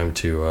the time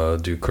to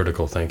do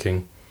critical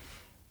thinking,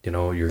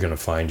 you're going to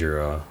find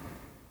you're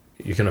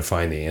going to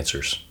find the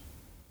answers.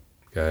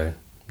 Okay?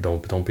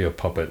 Don't be a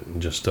puppet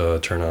and just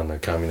turn on the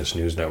Communist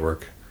News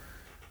Network,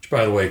 which,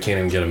 by the way, can't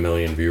even get 1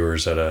 million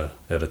viewers at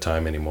a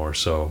time anymore.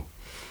 So,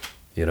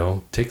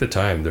 take the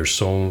time. There's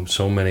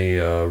so many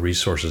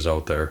resources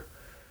out there.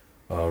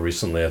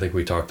 Recently, I think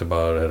we had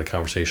a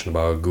conversation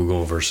about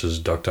Google versus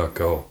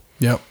DuckDuckGo.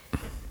 Yep.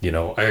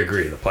 I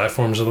agree. The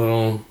platform's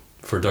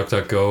for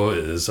DuckDuckGo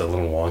is a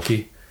little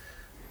wonky,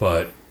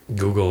 but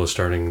Google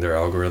their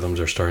algorithms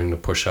are starting to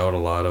push out a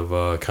lot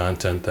of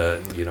content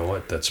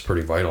that, that's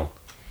pretty vital.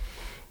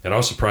 And I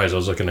was surprised. I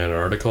was looking at an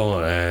article,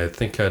 and I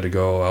think I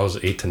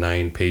was 8 to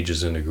 9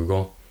 pages into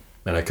Google,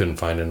 and I couldn't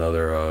find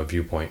another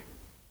viewpoint.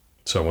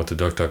 So I went to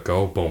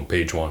DuckDuckGo, boom,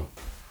 page 1.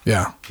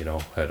 Yeah.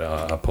 Had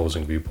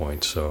opposing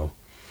viewpoints. So,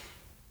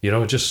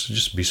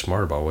 just be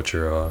smart about what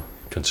you're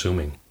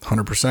consuming.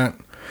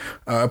 100%.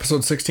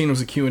 Episode 16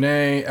 was a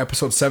Q&A.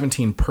 Episode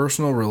 17,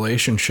 personal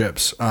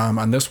relationships.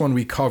 On this one,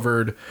 we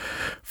covered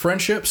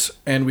friendships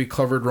and we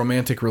covered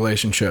romantic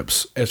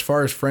relationships. As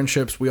far as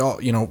friendships, we all,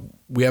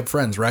 we have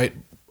friends, right?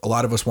 A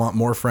lot of us want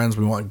more friends.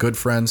 We want good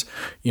friends.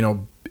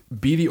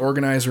 Be the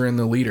organizer and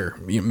the leader.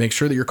 Make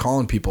sure that you're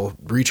calling people,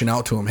 reaching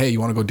out to them. Hey, you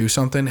want to go do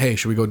something? Hey,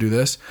 should we go do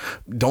this?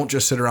 Don't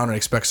just sit around and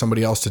expect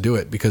somebody else to do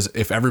it, because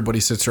if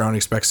everybody sits around and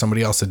expects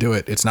somebody else to do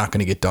it, it's not going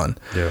to get done.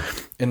 Yeah.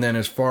 And then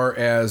as far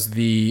as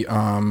the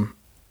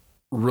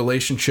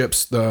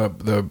relationships,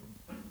 the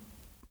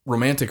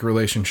romantic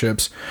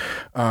relationships,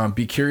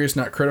 be curious,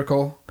 not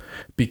critical.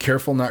 Be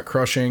careful, not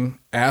crushing.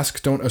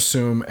 Ask, don't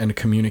assume, and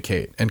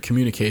communicate. And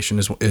communication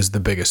is the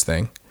biggest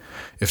thing.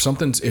 If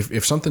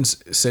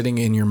something's sitting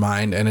in your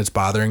mind and it's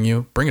bothering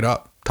you, bring it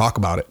up. Talk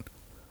about it.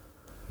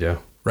 Yeah.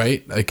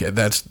 Right? Like,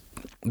 that's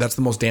That's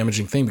the most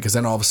damaging thing, because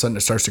then all of a sudden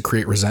it starts to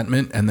create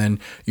resentment, and then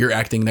you're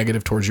acting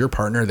negative towards your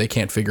partner. They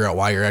can't figure out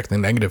why you're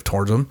acting negative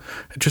towards them.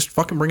 Just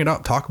fucking bring it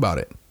up. Talk about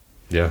it.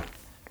 Yeah.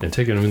 And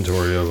take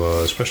inventory of,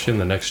 especially in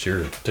the next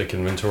year, take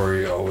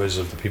inventory always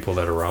of the people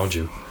that are around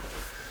you.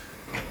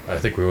 I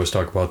think we always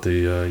talk about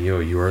the,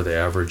 you are the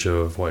average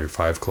of your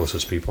 5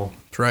 closest people.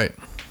 That's right.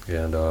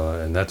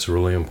 And that's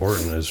really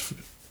important, is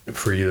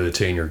for you to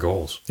attain your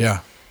goals. Yeah.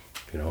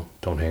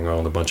 Don't hang around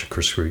with a bunch of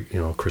Krispy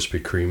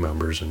Kreme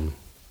members, and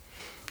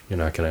you're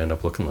not going to end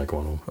up looking like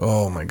one of them.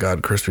 Oh my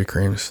God, Krispy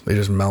Kremes. They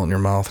just melt in your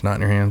mouth, not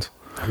in your hands.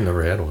 I've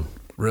never had one.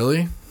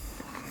 Really?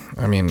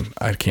 I mean,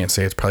 I can't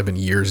say. It's probably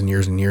been years and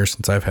years and years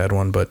since I've had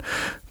one, but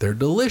they're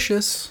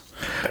delicious.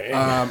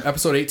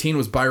 Episode 18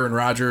 was Byron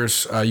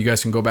Rogers. You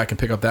guys can go back and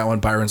pick up that one.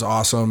 Byron's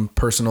awesome.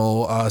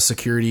 Personal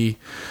security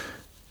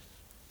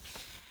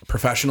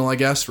professional, I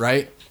guess,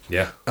 right?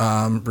 Yeah.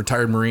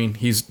 Retired Marine.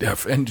 He's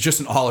and just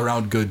an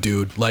all-around good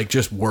dude. Like,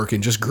 just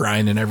working, just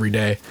grinding every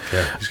day.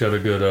 Yeah, he's got a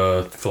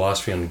good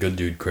philosophy on good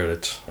dude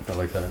credits. I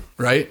like that.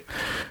 Right?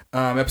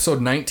 Episode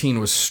 19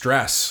 was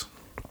stress.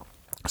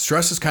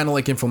 Stress is kind of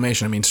like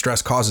inflammation. I mean,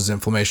 stress causes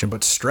inflammation,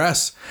 but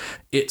stress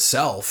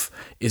itself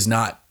is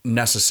not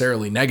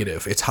necessarily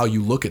negative. It's how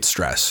you look at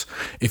stress.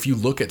 If you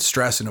look at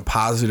stress in a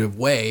positive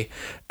way,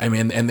 I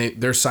mean, and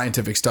there's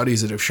scientific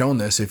studies that have shown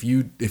this. If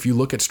you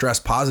look at stress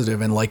positive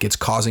and like it's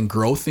causing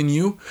growth in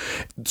you,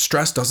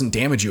 stress doesn't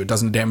damage you. It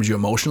doesn't damage you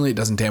emotionally. It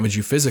doesn't damage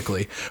you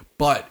physically.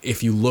 But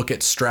if you look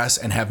at stress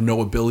and have no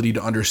ability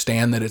to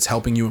understand that it's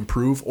helping you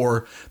improve,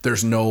 or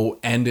there's no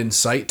end in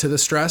sight to the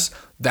stress,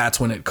 that's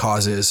when it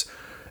causes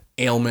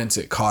ailments,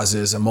 it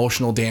causes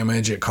emotional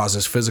damage, it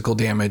causes physical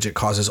damage, it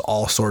causes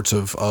all sorts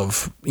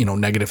of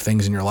negative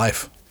things in your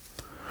life.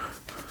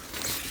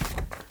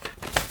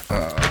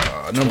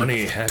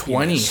 20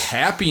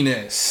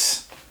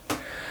 happiness.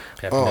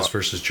 Happiness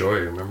versus joy,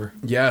 remember?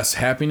 Yes,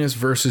 happiness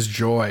versus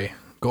joy.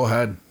 Go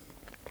ahead.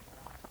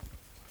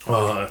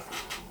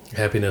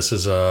 Happiness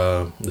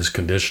is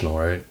conditional,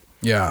 right?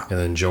 Yeah. And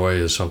then joy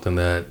is something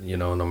that,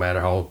 no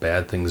matter how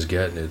bad things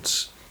get,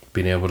 it's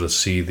being able to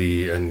see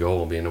the end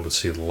goal, being able to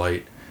see the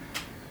light.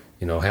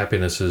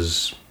 Happiness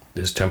is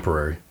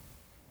temporary.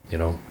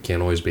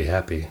 Can't always be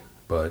happy,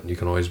 but you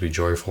can always be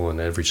joyful in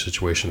every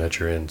situation that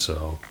you're in.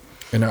 So,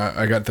 and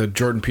I got the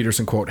Jordan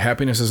Peterson quote: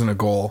 "Happiness isn't a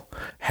goal.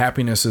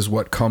 Happiness is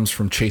what comes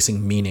from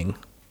chasing meaning."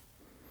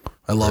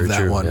 I love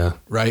that one. Yeah.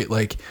 Right?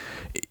 Like,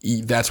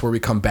 that's where we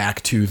come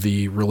back to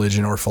the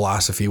religion or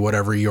philosophy,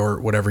 whatever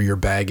your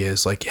bag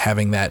is, like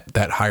having that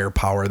higher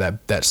power,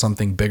 that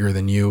something bigger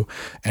than you,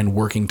 and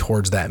working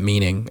towards that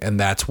meaning. And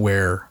that's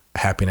where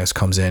happiness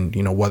comes in,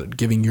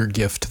 giving your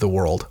gift to the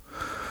world.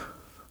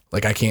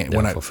 Like, I can't,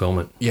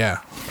 fulfillment.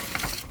 Yeah.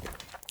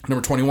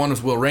 Number 21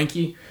 was Will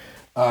Ranke.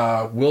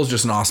 Will's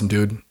just an awesome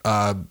dude.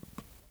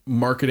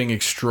 Marketing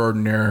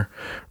extraordinaire,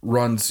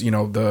 runs,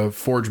 the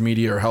Forge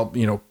Media, or help,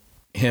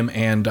 him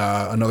and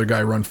another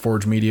guy run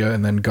Forge Media,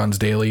 and then Guns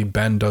Daily.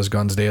 Ben does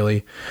Guns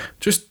Daily.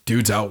 Just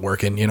dudes out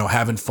working,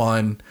 having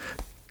fun,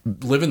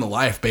 living the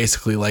life,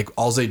 basically. Like,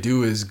 all they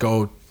do is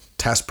go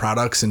test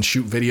products and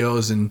shoot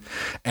videos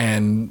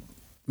and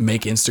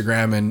make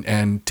Instagram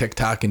and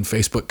TikTok and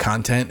Facebook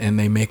content, and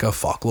they make a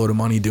fuckload of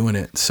money doing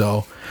it.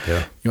 So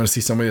yeah, you want to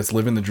see somebody that's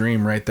living the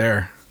dream right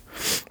there.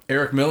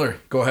 Eric Miller,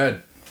 go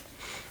ahead.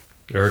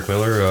 Eric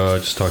Miller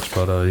just talks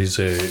about he's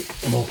a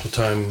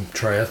multiple-time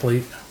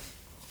triathlete.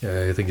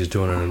 Yeah, I think he's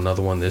doing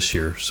another one this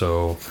year.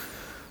 So,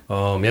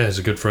 he's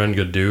a good friend,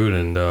 good dude,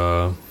 and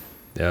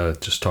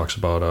it just talks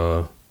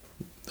about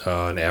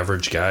an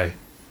average guy,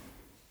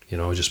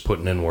 just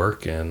putting in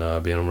work and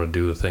being able to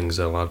do the things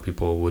that a lot of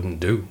people wouldn't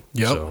do.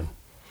 Yep. So.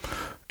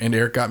 And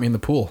Eric got me in the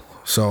pool,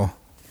 so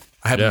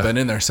I haven't been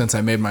in there since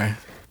I made my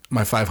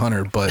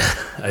 500. But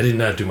I did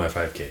not do my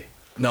 5K.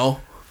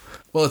 No.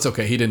 Well, it's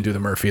okay. He didn't do the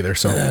Murph either,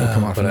 so we'll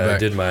come off from the back. I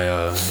did my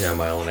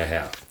mile and a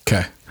half.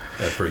 Okay.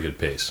 At a pretty good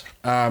pace.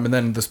 And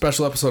then the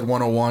special episode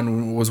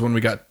 101 was when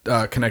we got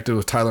connected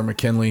with Tyler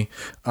McKinley.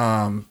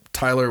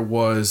 Tyler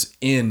was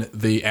in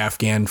the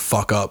Afghan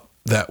fuck up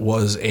that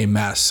was a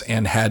mess,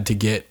 and had to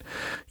get,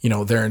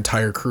 their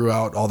entire crew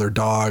out, all their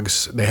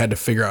dogs. They had to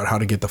figure out how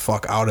to get the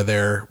fuck out of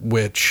there,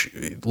 which,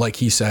 like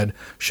he said,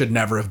 should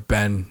never have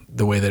been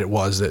the way that it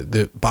was.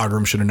 The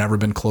Bagram should have never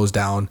been closed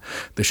down.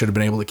 They should have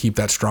been able to keep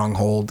that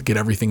stronghold, get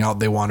everything out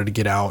they wanted to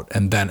get out,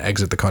 and then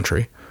exit the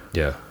country.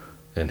 Yeah.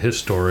 And his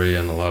story,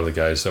 and a lot of the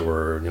guys that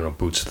were,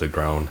 boots to the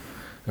ground.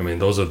 I mean,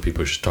 those are the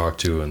people you should talk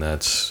to, and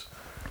that's,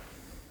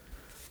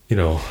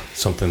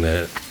 something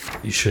that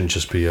you shouldn't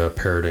just be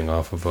parroting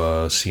off of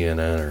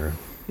CNN or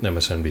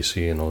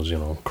MSNBC and those,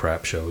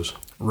 crap shows.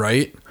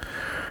 Right.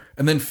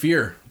 And then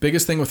fear.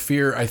 Biggest thing with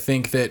fear, I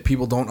think, that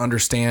people don't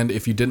understand,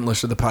 if you didn't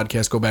listen to the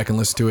podcast, go back and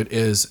listen to it,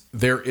 is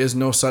there is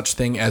no such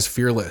thing as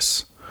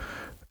fearless.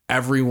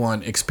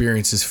 Everyone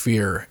experiences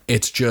fear.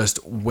 It's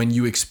just when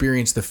you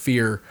experience the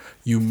fear,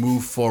 you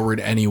move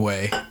forward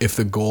anyway if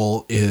the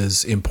goal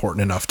is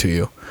important enough to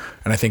you.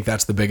 And I think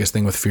that's the biggest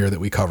thing with fear that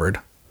we covered.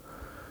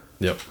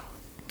 Yep.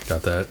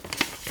 Got that.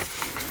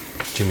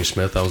 Jimmy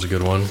Smith, that was a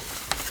good one,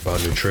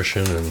 about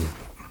nutrition and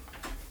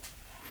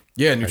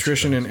Yeah,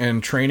 nutrition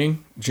and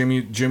training.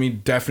 Jimmy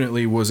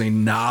definitely was a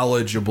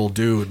knowledgeable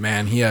dude,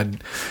 man. He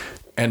had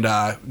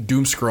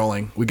doom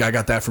scrolling. I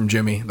got that from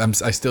Jimmy.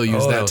 I still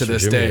use that to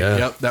this day. Yeah.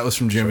 Yep, that was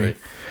from Jimmy. Right.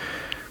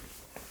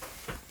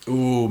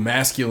 Ooh,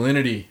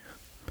 masculinity.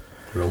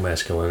 Real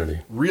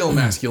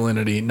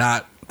masculinity,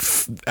 not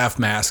F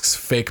masks,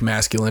 fake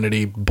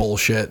masculinity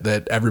bullshit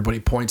that everybody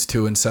points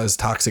to and says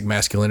toxic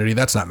masculinity.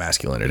 That's not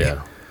masculinity.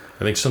 Yeah.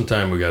 I think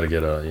sometime we got to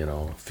get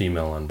a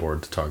female on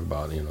board to talk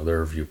about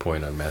their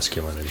viewpoint on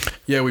masculinity.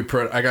 Yeah,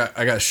 I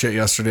got shit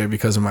yesterday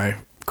because of my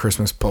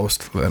Christmas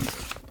post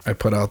that I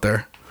put out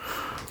there.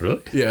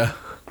 Really? Yeah.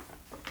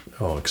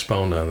 Oh,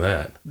 expound on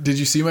that. Did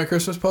you see my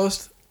Christmas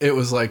post? It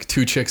was like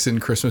two chicks in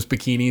Christmas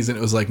bikinis, and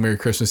it was like "Merry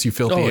Christmas, you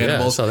filthy animals."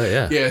 Yeah, I saw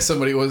that, yeah.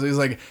 Somebody was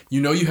like,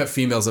 you have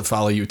females that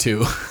follow you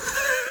too.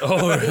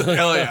 Oh, really?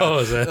 Hell yeah! Oh,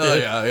 is that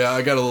it? Yeah.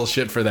 I got a little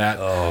shit for that.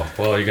 Oh,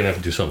 well, you're gonna have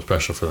to do something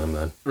special for them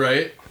then,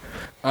 right?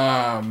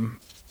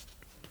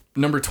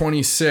 Number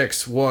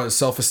 26 was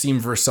self-esteem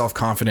versus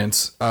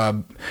self-confidence.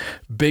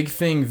 Big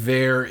thing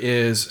there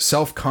is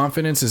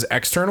self-confidence is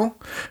external,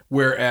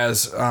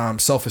 whereas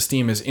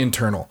self-esteem is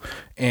internal.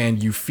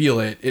 And you feel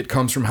it. It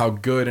comes from how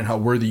good and how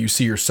worthy you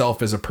see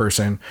yourself as a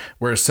person,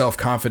 whereas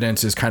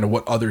self-confidence is kind of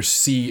what others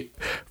see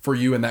for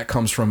you, and that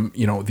comes from,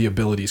 the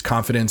abilities.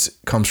 Confidence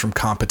comes from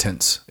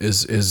competence,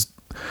 is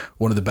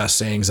one of the best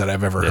sayings that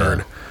I've ever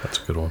heard.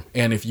 That's a good one.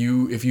 And if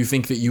you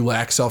think that you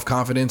lack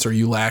self-confidence or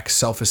you lack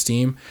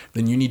self-esteem,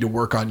 then you need to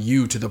work on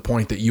you to the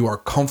point that you are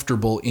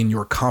comfortable in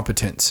your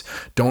competence.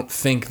 Don't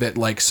think that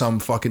like some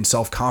fucking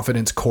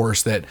self-confidence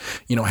course that,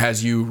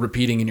 has you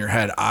repeating in your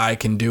head, I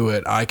can do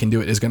it,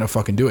 is going to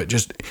fucking do it.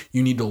 Just,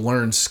 you need to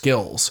learn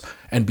skills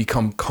and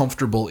become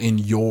comfortable in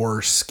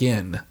your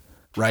skin,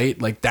 right?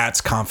 Like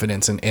that's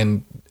confidence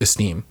and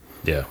esteem.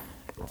 Yeah.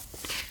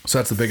 So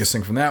that's the biggest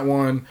thing from that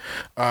one.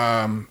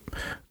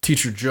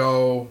 Teacher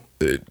Joe,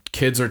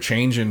 kids are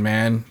changing,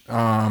 man.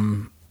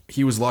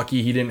 He was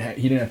lucky. He didn't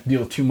have to deal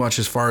with too much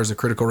as far as the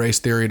critical race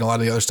theory and a lot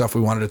of the other stuff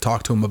we wanted to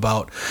talk to him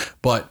about.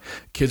 But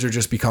kids are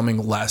just becoming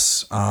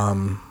less,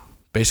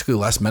 basically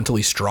less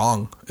mentally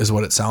strong is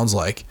what it sounds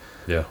like.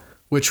 Yeah.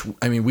 Which,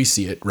 I mean, we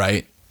see it,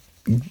 right?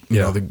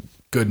 The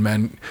good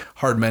men,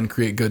 hard men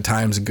create good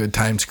times, and good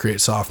times create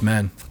soft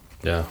men.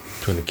 Yeah,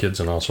 between the kids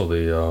and also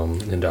the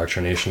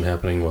indoctrination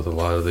happening with a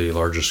lot of the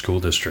larger school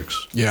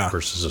districts. Yeah.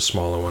 Versus a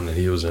smaller one that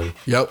he was in.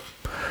 Yep.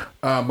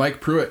 Mike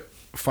Pruitt,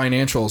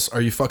 financials.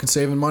 Are you fucking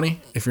saving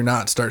money? If you're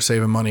not, start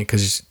saving money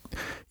because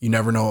you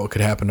never know what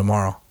could happen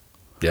tomorrow.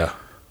 Yeah.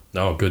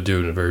 No, good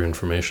dude and very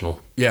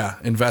informational. Yeah,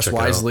 invest Check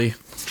wisely.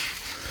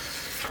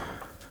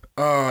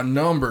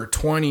 Number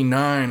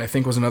 29, I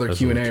think, was another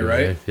Q&A,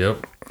 right?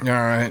 Yep. All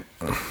right.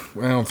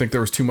 I don't think there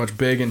was too much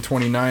big in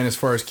 29 as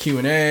far as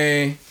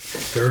Q&A.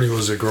 30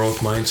 was a growth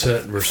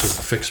mindset versus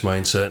the fixed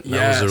mindset. That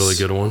Yes. was a really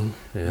good one.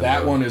 And,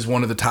 That one is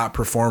one of the top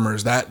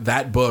performers.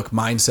 That book,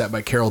 Mindset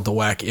by Carol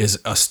Dweck, is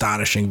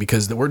astonishing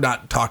because we're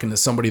not talking to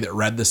somebody that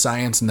read the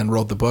science and then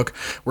wrote the book.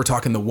 We're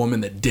talking the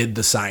woman that did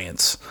the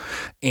science.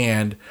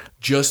 And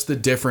just the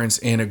difference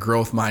in a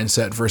growth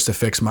mindset versus a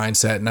fixed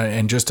mindset.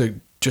 And just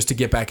to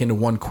get back into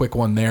one quick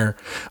one there,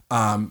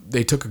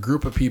 they took a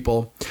group of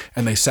people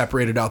and they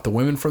separated out the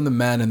women from the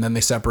men, and then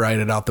they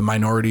separated out the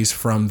minorities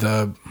from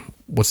the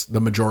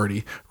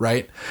majority,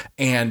 right?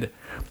 And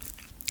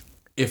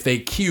if they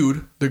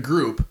cued the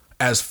group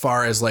as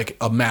far as like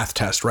a math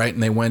test, right?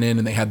 And they went in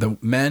and they had the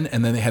men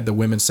and then they had the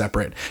women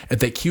separate. If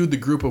they cued the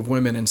group of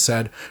women and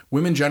said,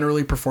 women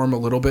generally perform a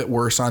little bit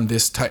worse on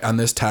this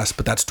test,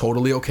 but that's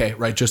totally okay,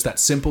 right? Just that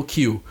simple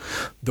cue.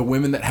 The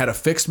women that had a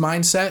fixed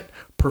mindset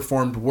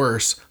performed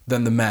worse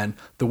than the men.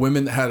 The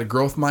women that had a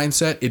growth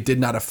mindset, it did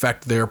not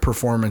affect their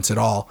performance at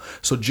all.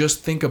 So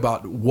just think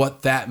about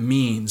what that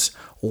means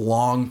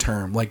long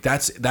term. Like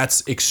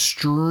that's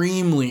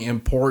extremely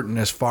important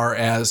as far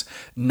as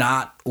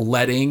not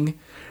letting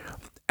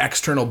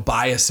external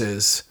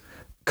biases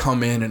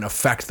come in and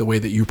affect the way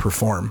that you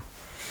perform.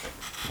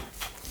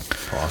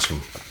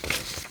 awesome.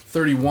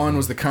 31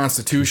 was the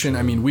Constitution.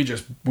 I mean,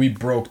 we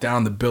broke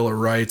down the Bill of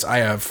Rights. I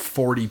have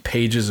 40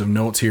 pages of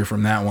notes here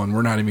from that one.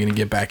 We're not even going to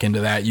get back into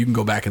that. You can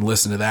go back and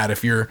listen to that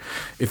if you're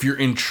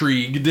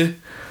intrigued.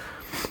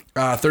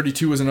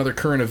 32 was another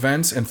current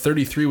events, and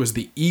 33 was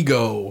the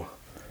ego.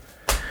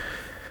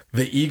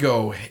 The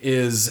ego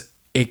is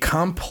a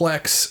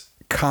complex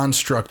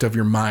construct of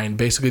your mind.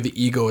 Basically,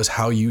 the ego is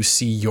how you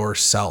see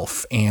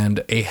yourself,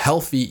 and a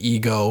healthy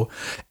ego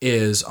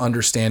is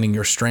understanding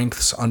your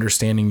strengths,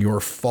 understanding your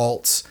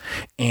faults,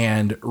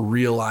 and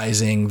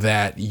realizing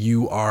that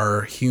you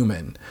are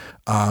human.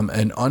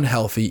 An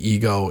unhealthy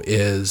ego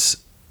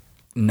is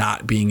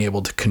not being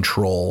able to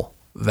control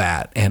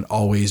that and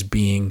always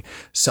being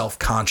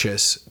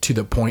self-conscious to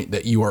the point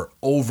that you are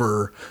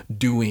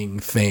overdoing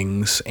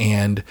things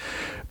and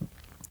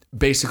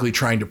basically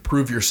trying to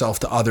prove yourself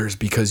to others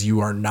because you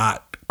are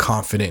not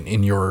confident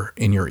in your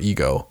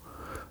ego,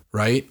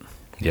 right?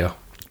 Yeah.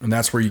 And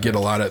that's where you get a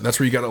lot of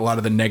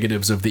the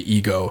negatives of the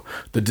ego,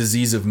 the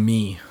disease of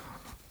me.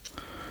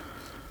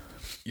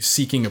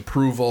 Seeking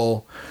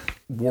approval,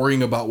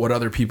 worrying about what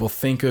other people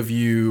think of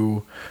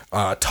you,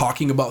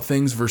 talking about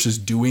things versus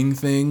doing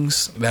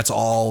things. That's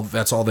all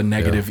the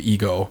negative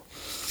ego.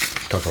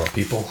 Talk about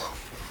people.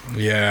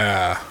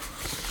 Yeah.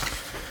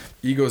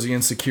 Ego is the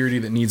insecurity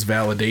that needs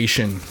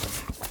validation.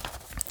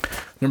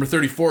 Number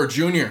 34,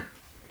 Junior.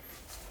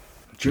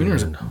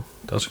 Junior's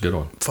That's a good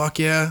one. fuck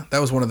yeah. That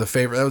was one of the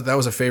favorite. That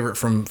was a favorite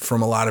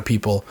from a lot of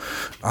people.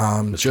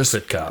 Just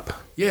Fit cop.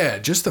 yeah,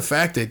 just the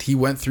fact that he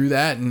went through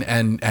that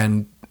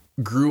and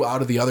grew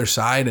out of the other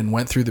side and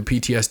went through the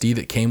PTSD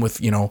that came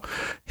with,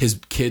 his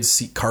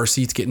kids' car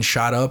seats getting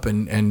shot up,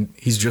 and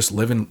he's just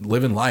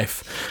living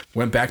life.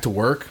 Went back to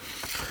work.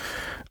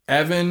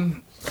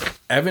 Evan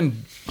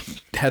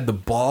had the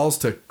balls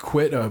to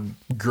quit a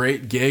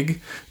great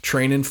gig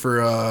training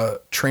for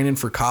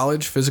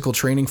college, physical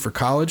training for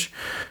college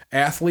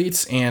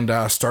athletes, and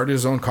started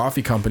his own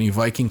coffee company,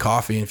 Viking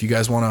Coffee. And if you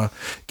guys want to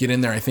get in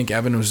there, I think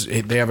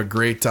they have a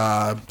great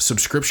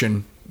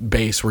subscription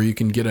base where you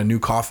can get a new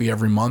coffee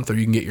every month, or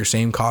you can get your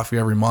same coffee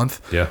every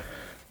month. Yeah.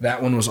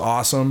 That one was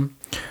awesome.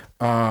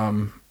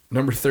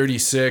 Number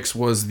 36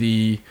 was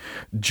the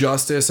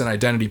justice and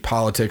identity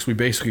politics. We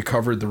basically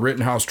covered the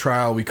Rittenhouse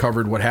trial. We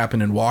covered what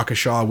happened in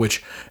Waukesha,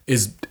 which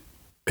is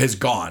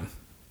gone.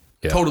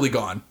 Yeah. Totally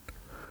gone.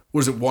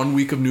 Was it 1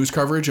 week of news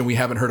coverage and we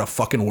haven't heard a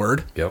fucking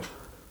word? Yep.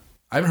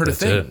 I haven't heard a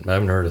thing. It. I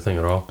haven't heard a thing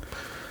at all.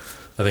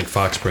 I think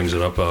Fox brings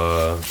it up,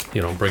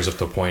 brings up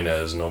the point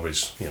as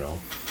nobody's,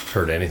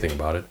 heard anything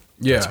about it.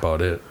 Yeah. That's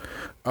about it.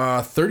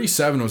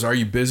 37 was, are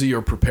you busy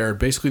or prepared?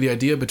 Basically, the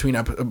idea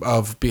behind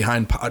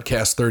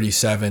podcast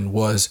 37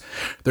 was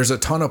there's a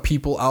ton of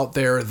people out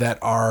there that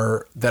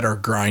are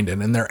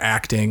grinding and they're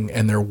acting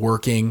and they're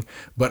working,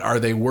 but are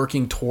they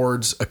working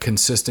towards a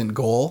consistent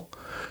goal?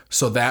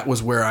 So that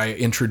was where I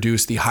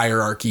introduced the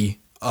hierarchy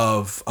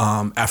of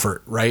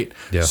effort, right?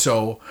 Yeah.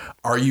 So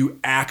are you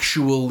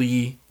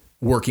actually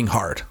working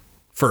hard?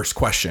 First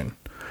question.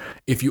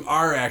 If you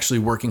are actually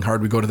working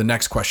hard, we go to the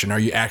next question. Are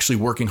you actually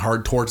working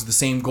hard towards the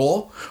same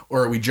goal?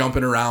 Or are we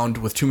jumping around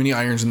with too many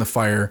irons in the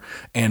fire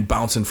and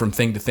bouncing from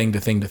thing to thing to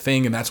thing to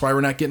thing? And that's why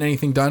we're not getting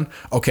anything done.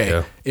 Okay.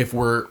 Yeah. If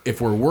we're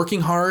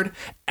working hard,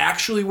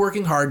 actually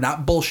working hard,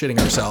 not bullshitting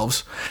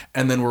ourselves,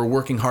 and then we're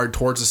working hard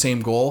towards the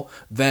same goal,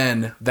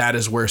 then that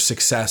is where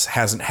success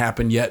hasn't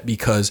happened yet,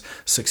 because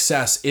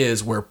success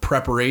is where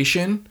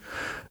preparation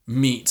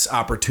meets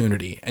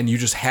opportunity, and you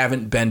just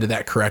haven't been to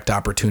that correct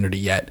opportunity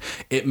yet.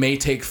 It may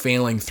take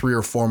failing 3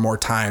 or 4 more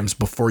times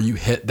before you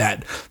hit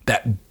that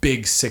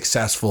big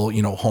successful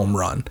home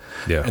run.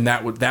 Yeah. And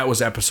that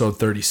was episode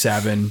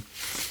 37.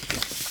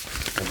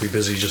 Don't be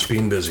busy just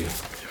being busy.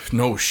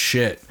 No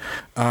shit.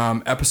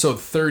 Episode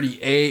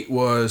 38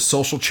 was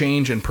social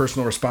change and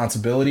personal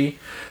responsibility.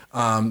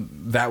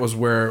 That was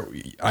where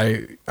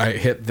I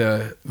hit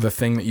the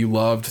thing that you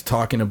loved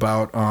talking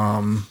about.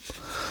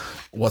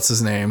 What's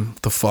his name?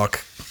 The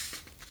fuck?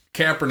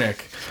 Kaepernick.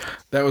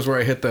 That was where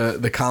I hit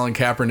the Colin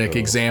Kaepernick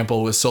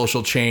example with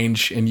social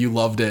change, and you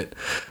loved it.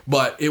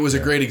 But it was a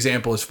great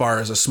example as far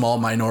as a small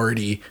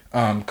minority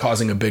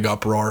causing a big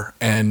uproar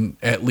and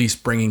at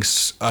least bringing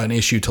an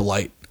issue to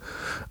light.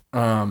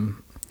 And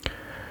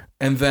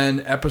then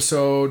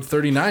episode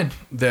 39,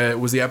 that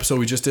was the episode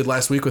we just did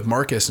last week with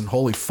Marcus, and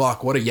holy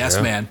fuck, what a yes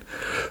man.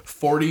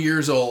 40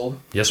 years old.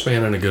 Yes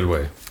man in a good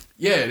way.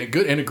 Yeah,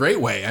 in a great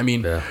way. I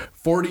mean,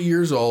 40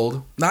 years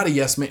old, not a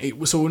yes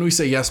man. So when we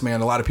say yes man,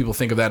 a lot of people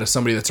think of that as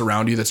somebody that's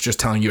around you that's just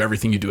telling you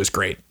everything you do is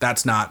great.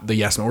 That's not the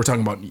yes man. We're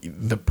talking about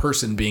the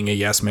person being a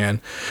yes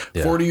man.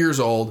 Yeah. 40 years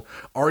old,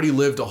 already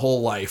lived a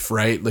whole life,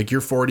 right? Like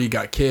you're 40, you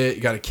got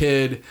a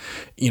kid,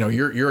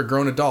 you're a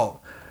grown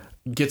adult.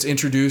 Gets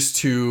introduced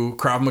to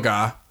Krav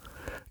Maga,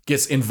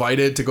 gets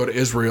invited to go to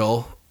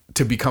Israel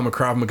to become a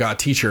Krav Maga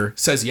teacher,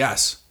 says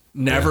yes.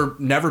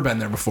 Never been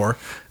there before.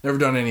 Never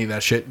done any of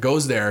that shit.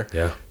 Goes there.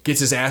 Yeah. Gets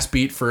his ass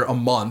beat for a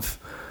month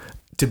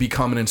to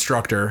become an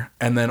instructor.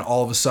 And then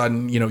all of a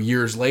sudden,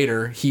 years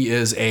later, he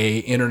is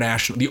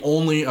the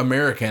only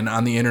American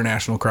on the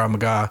International Krav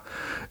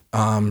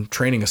Maga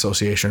Training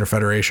Association or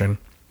Federation.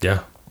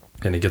 Yeah.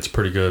 And he gets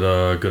pretty good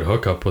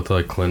hookup with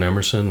like Clint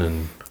Emerson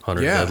and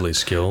Hunter Deadly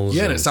Skills.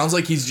 Yeah. And it sounds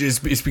like it's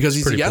because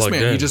he's a yes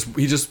man. In.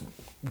 He just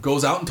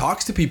goes out and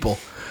talks to people.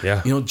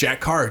 Yeah.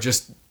 Jack Carr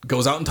just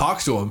goes out and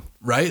talks to him,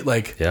 right?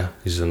 Like, yeah,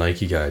 he's a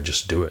Nike guy.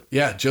 Just do it.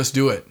 Yeah, just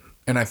do it.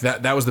 And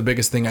that was the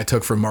biggest thing I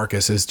took from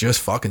Marcus is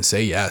just fucking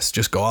say yes.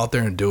 Just go out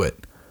there and do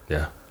it.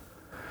 Yeah.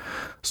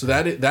 So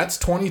that's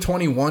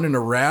 2021 in a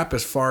wrap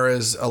as far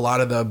as a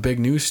lot of the big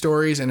news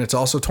stories, and it's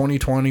also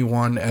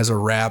 2021 as a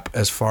wrap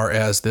as far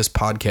as this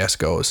podcast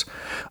goes.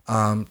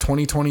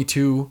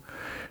 2022,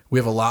 we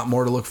have a lot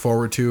more to look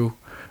forward to.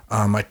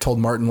 I told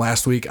Martin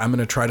last week I'm going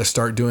to try to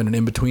start doing an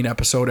in-between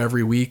episode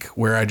every week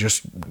where I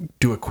just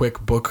do a quick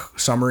book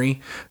summary,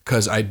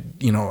 because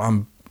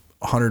I'm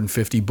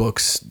 150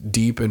 books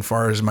deep as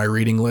far as my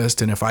reading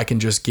list, and if I can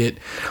just get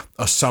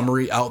a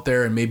summary out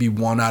there and maybe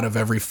one out of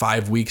every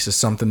 5 weeks is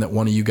something that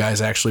one of you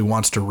guys actually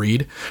wants to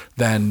read,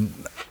 then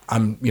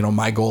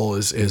my goal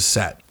is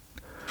set.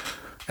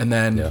 And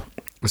then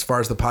as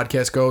far as the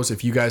podcast goes,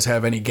 if you guys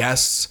have any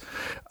guests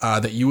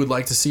that you would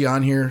like to see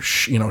on here,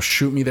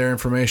 shoot me their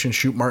information,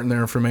 shoot Martin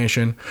their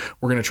information.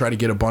 We're going to try to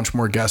get a bunch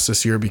more guests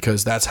this year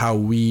because that's how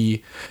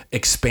we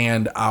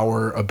expand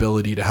our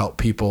ability to help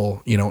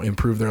people,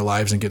 improve their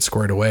lives and get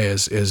squared away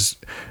is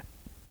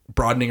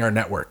broadening our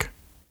network.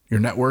 Your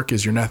network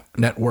is your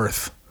net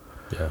worth.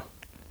 Yeah.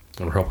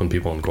 And we're helping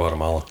people in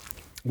Guatemala.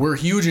 We're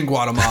huge in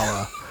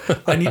Guatemala.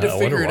 I need to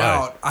figure it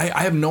out.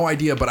 I have no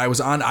idea, but I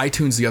was on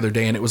iTunes the other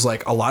day and it was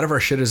like a lot of our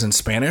shit is in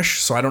Spanish.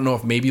 So I don't know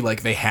if maybe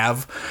like they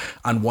have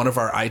on one of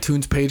our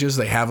iTunes pages,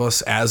 they have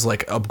us as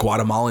like a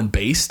Guatemalan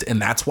based.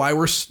 And that's why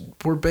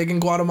we're big in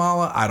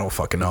Guatemala. I don't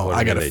fucking know.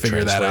 I got to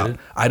figure that out.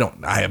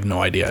 I have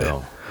no idea.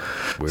 No.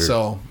 Weird.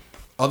 So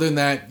other than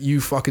that, you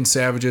fucking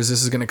savages,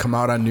 this is going to come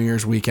out on New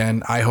Year's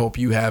weekend. I hope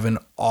you have an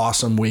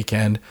awesome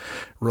weekend.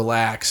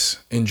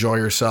 Relax, enjoy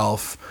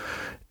yourself.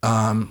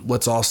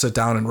 Let's all sit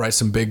down and write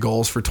some big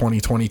goals for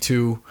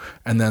 2022.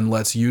 And then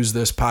let's use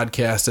this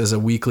podcast as a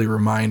weekly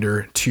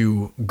reminder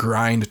to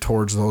grind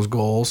towards those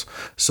goals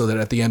so that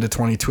at the end of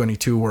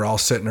 2022, we're all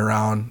sitting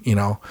around,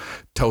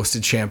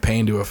 toasted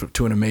champagne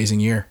to an amazing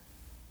year.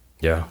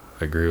 Yeah,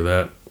 I agree with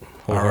that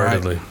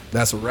wholeheartedly. All right.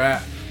 That's a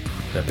wrap.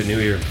 Happy New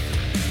Year.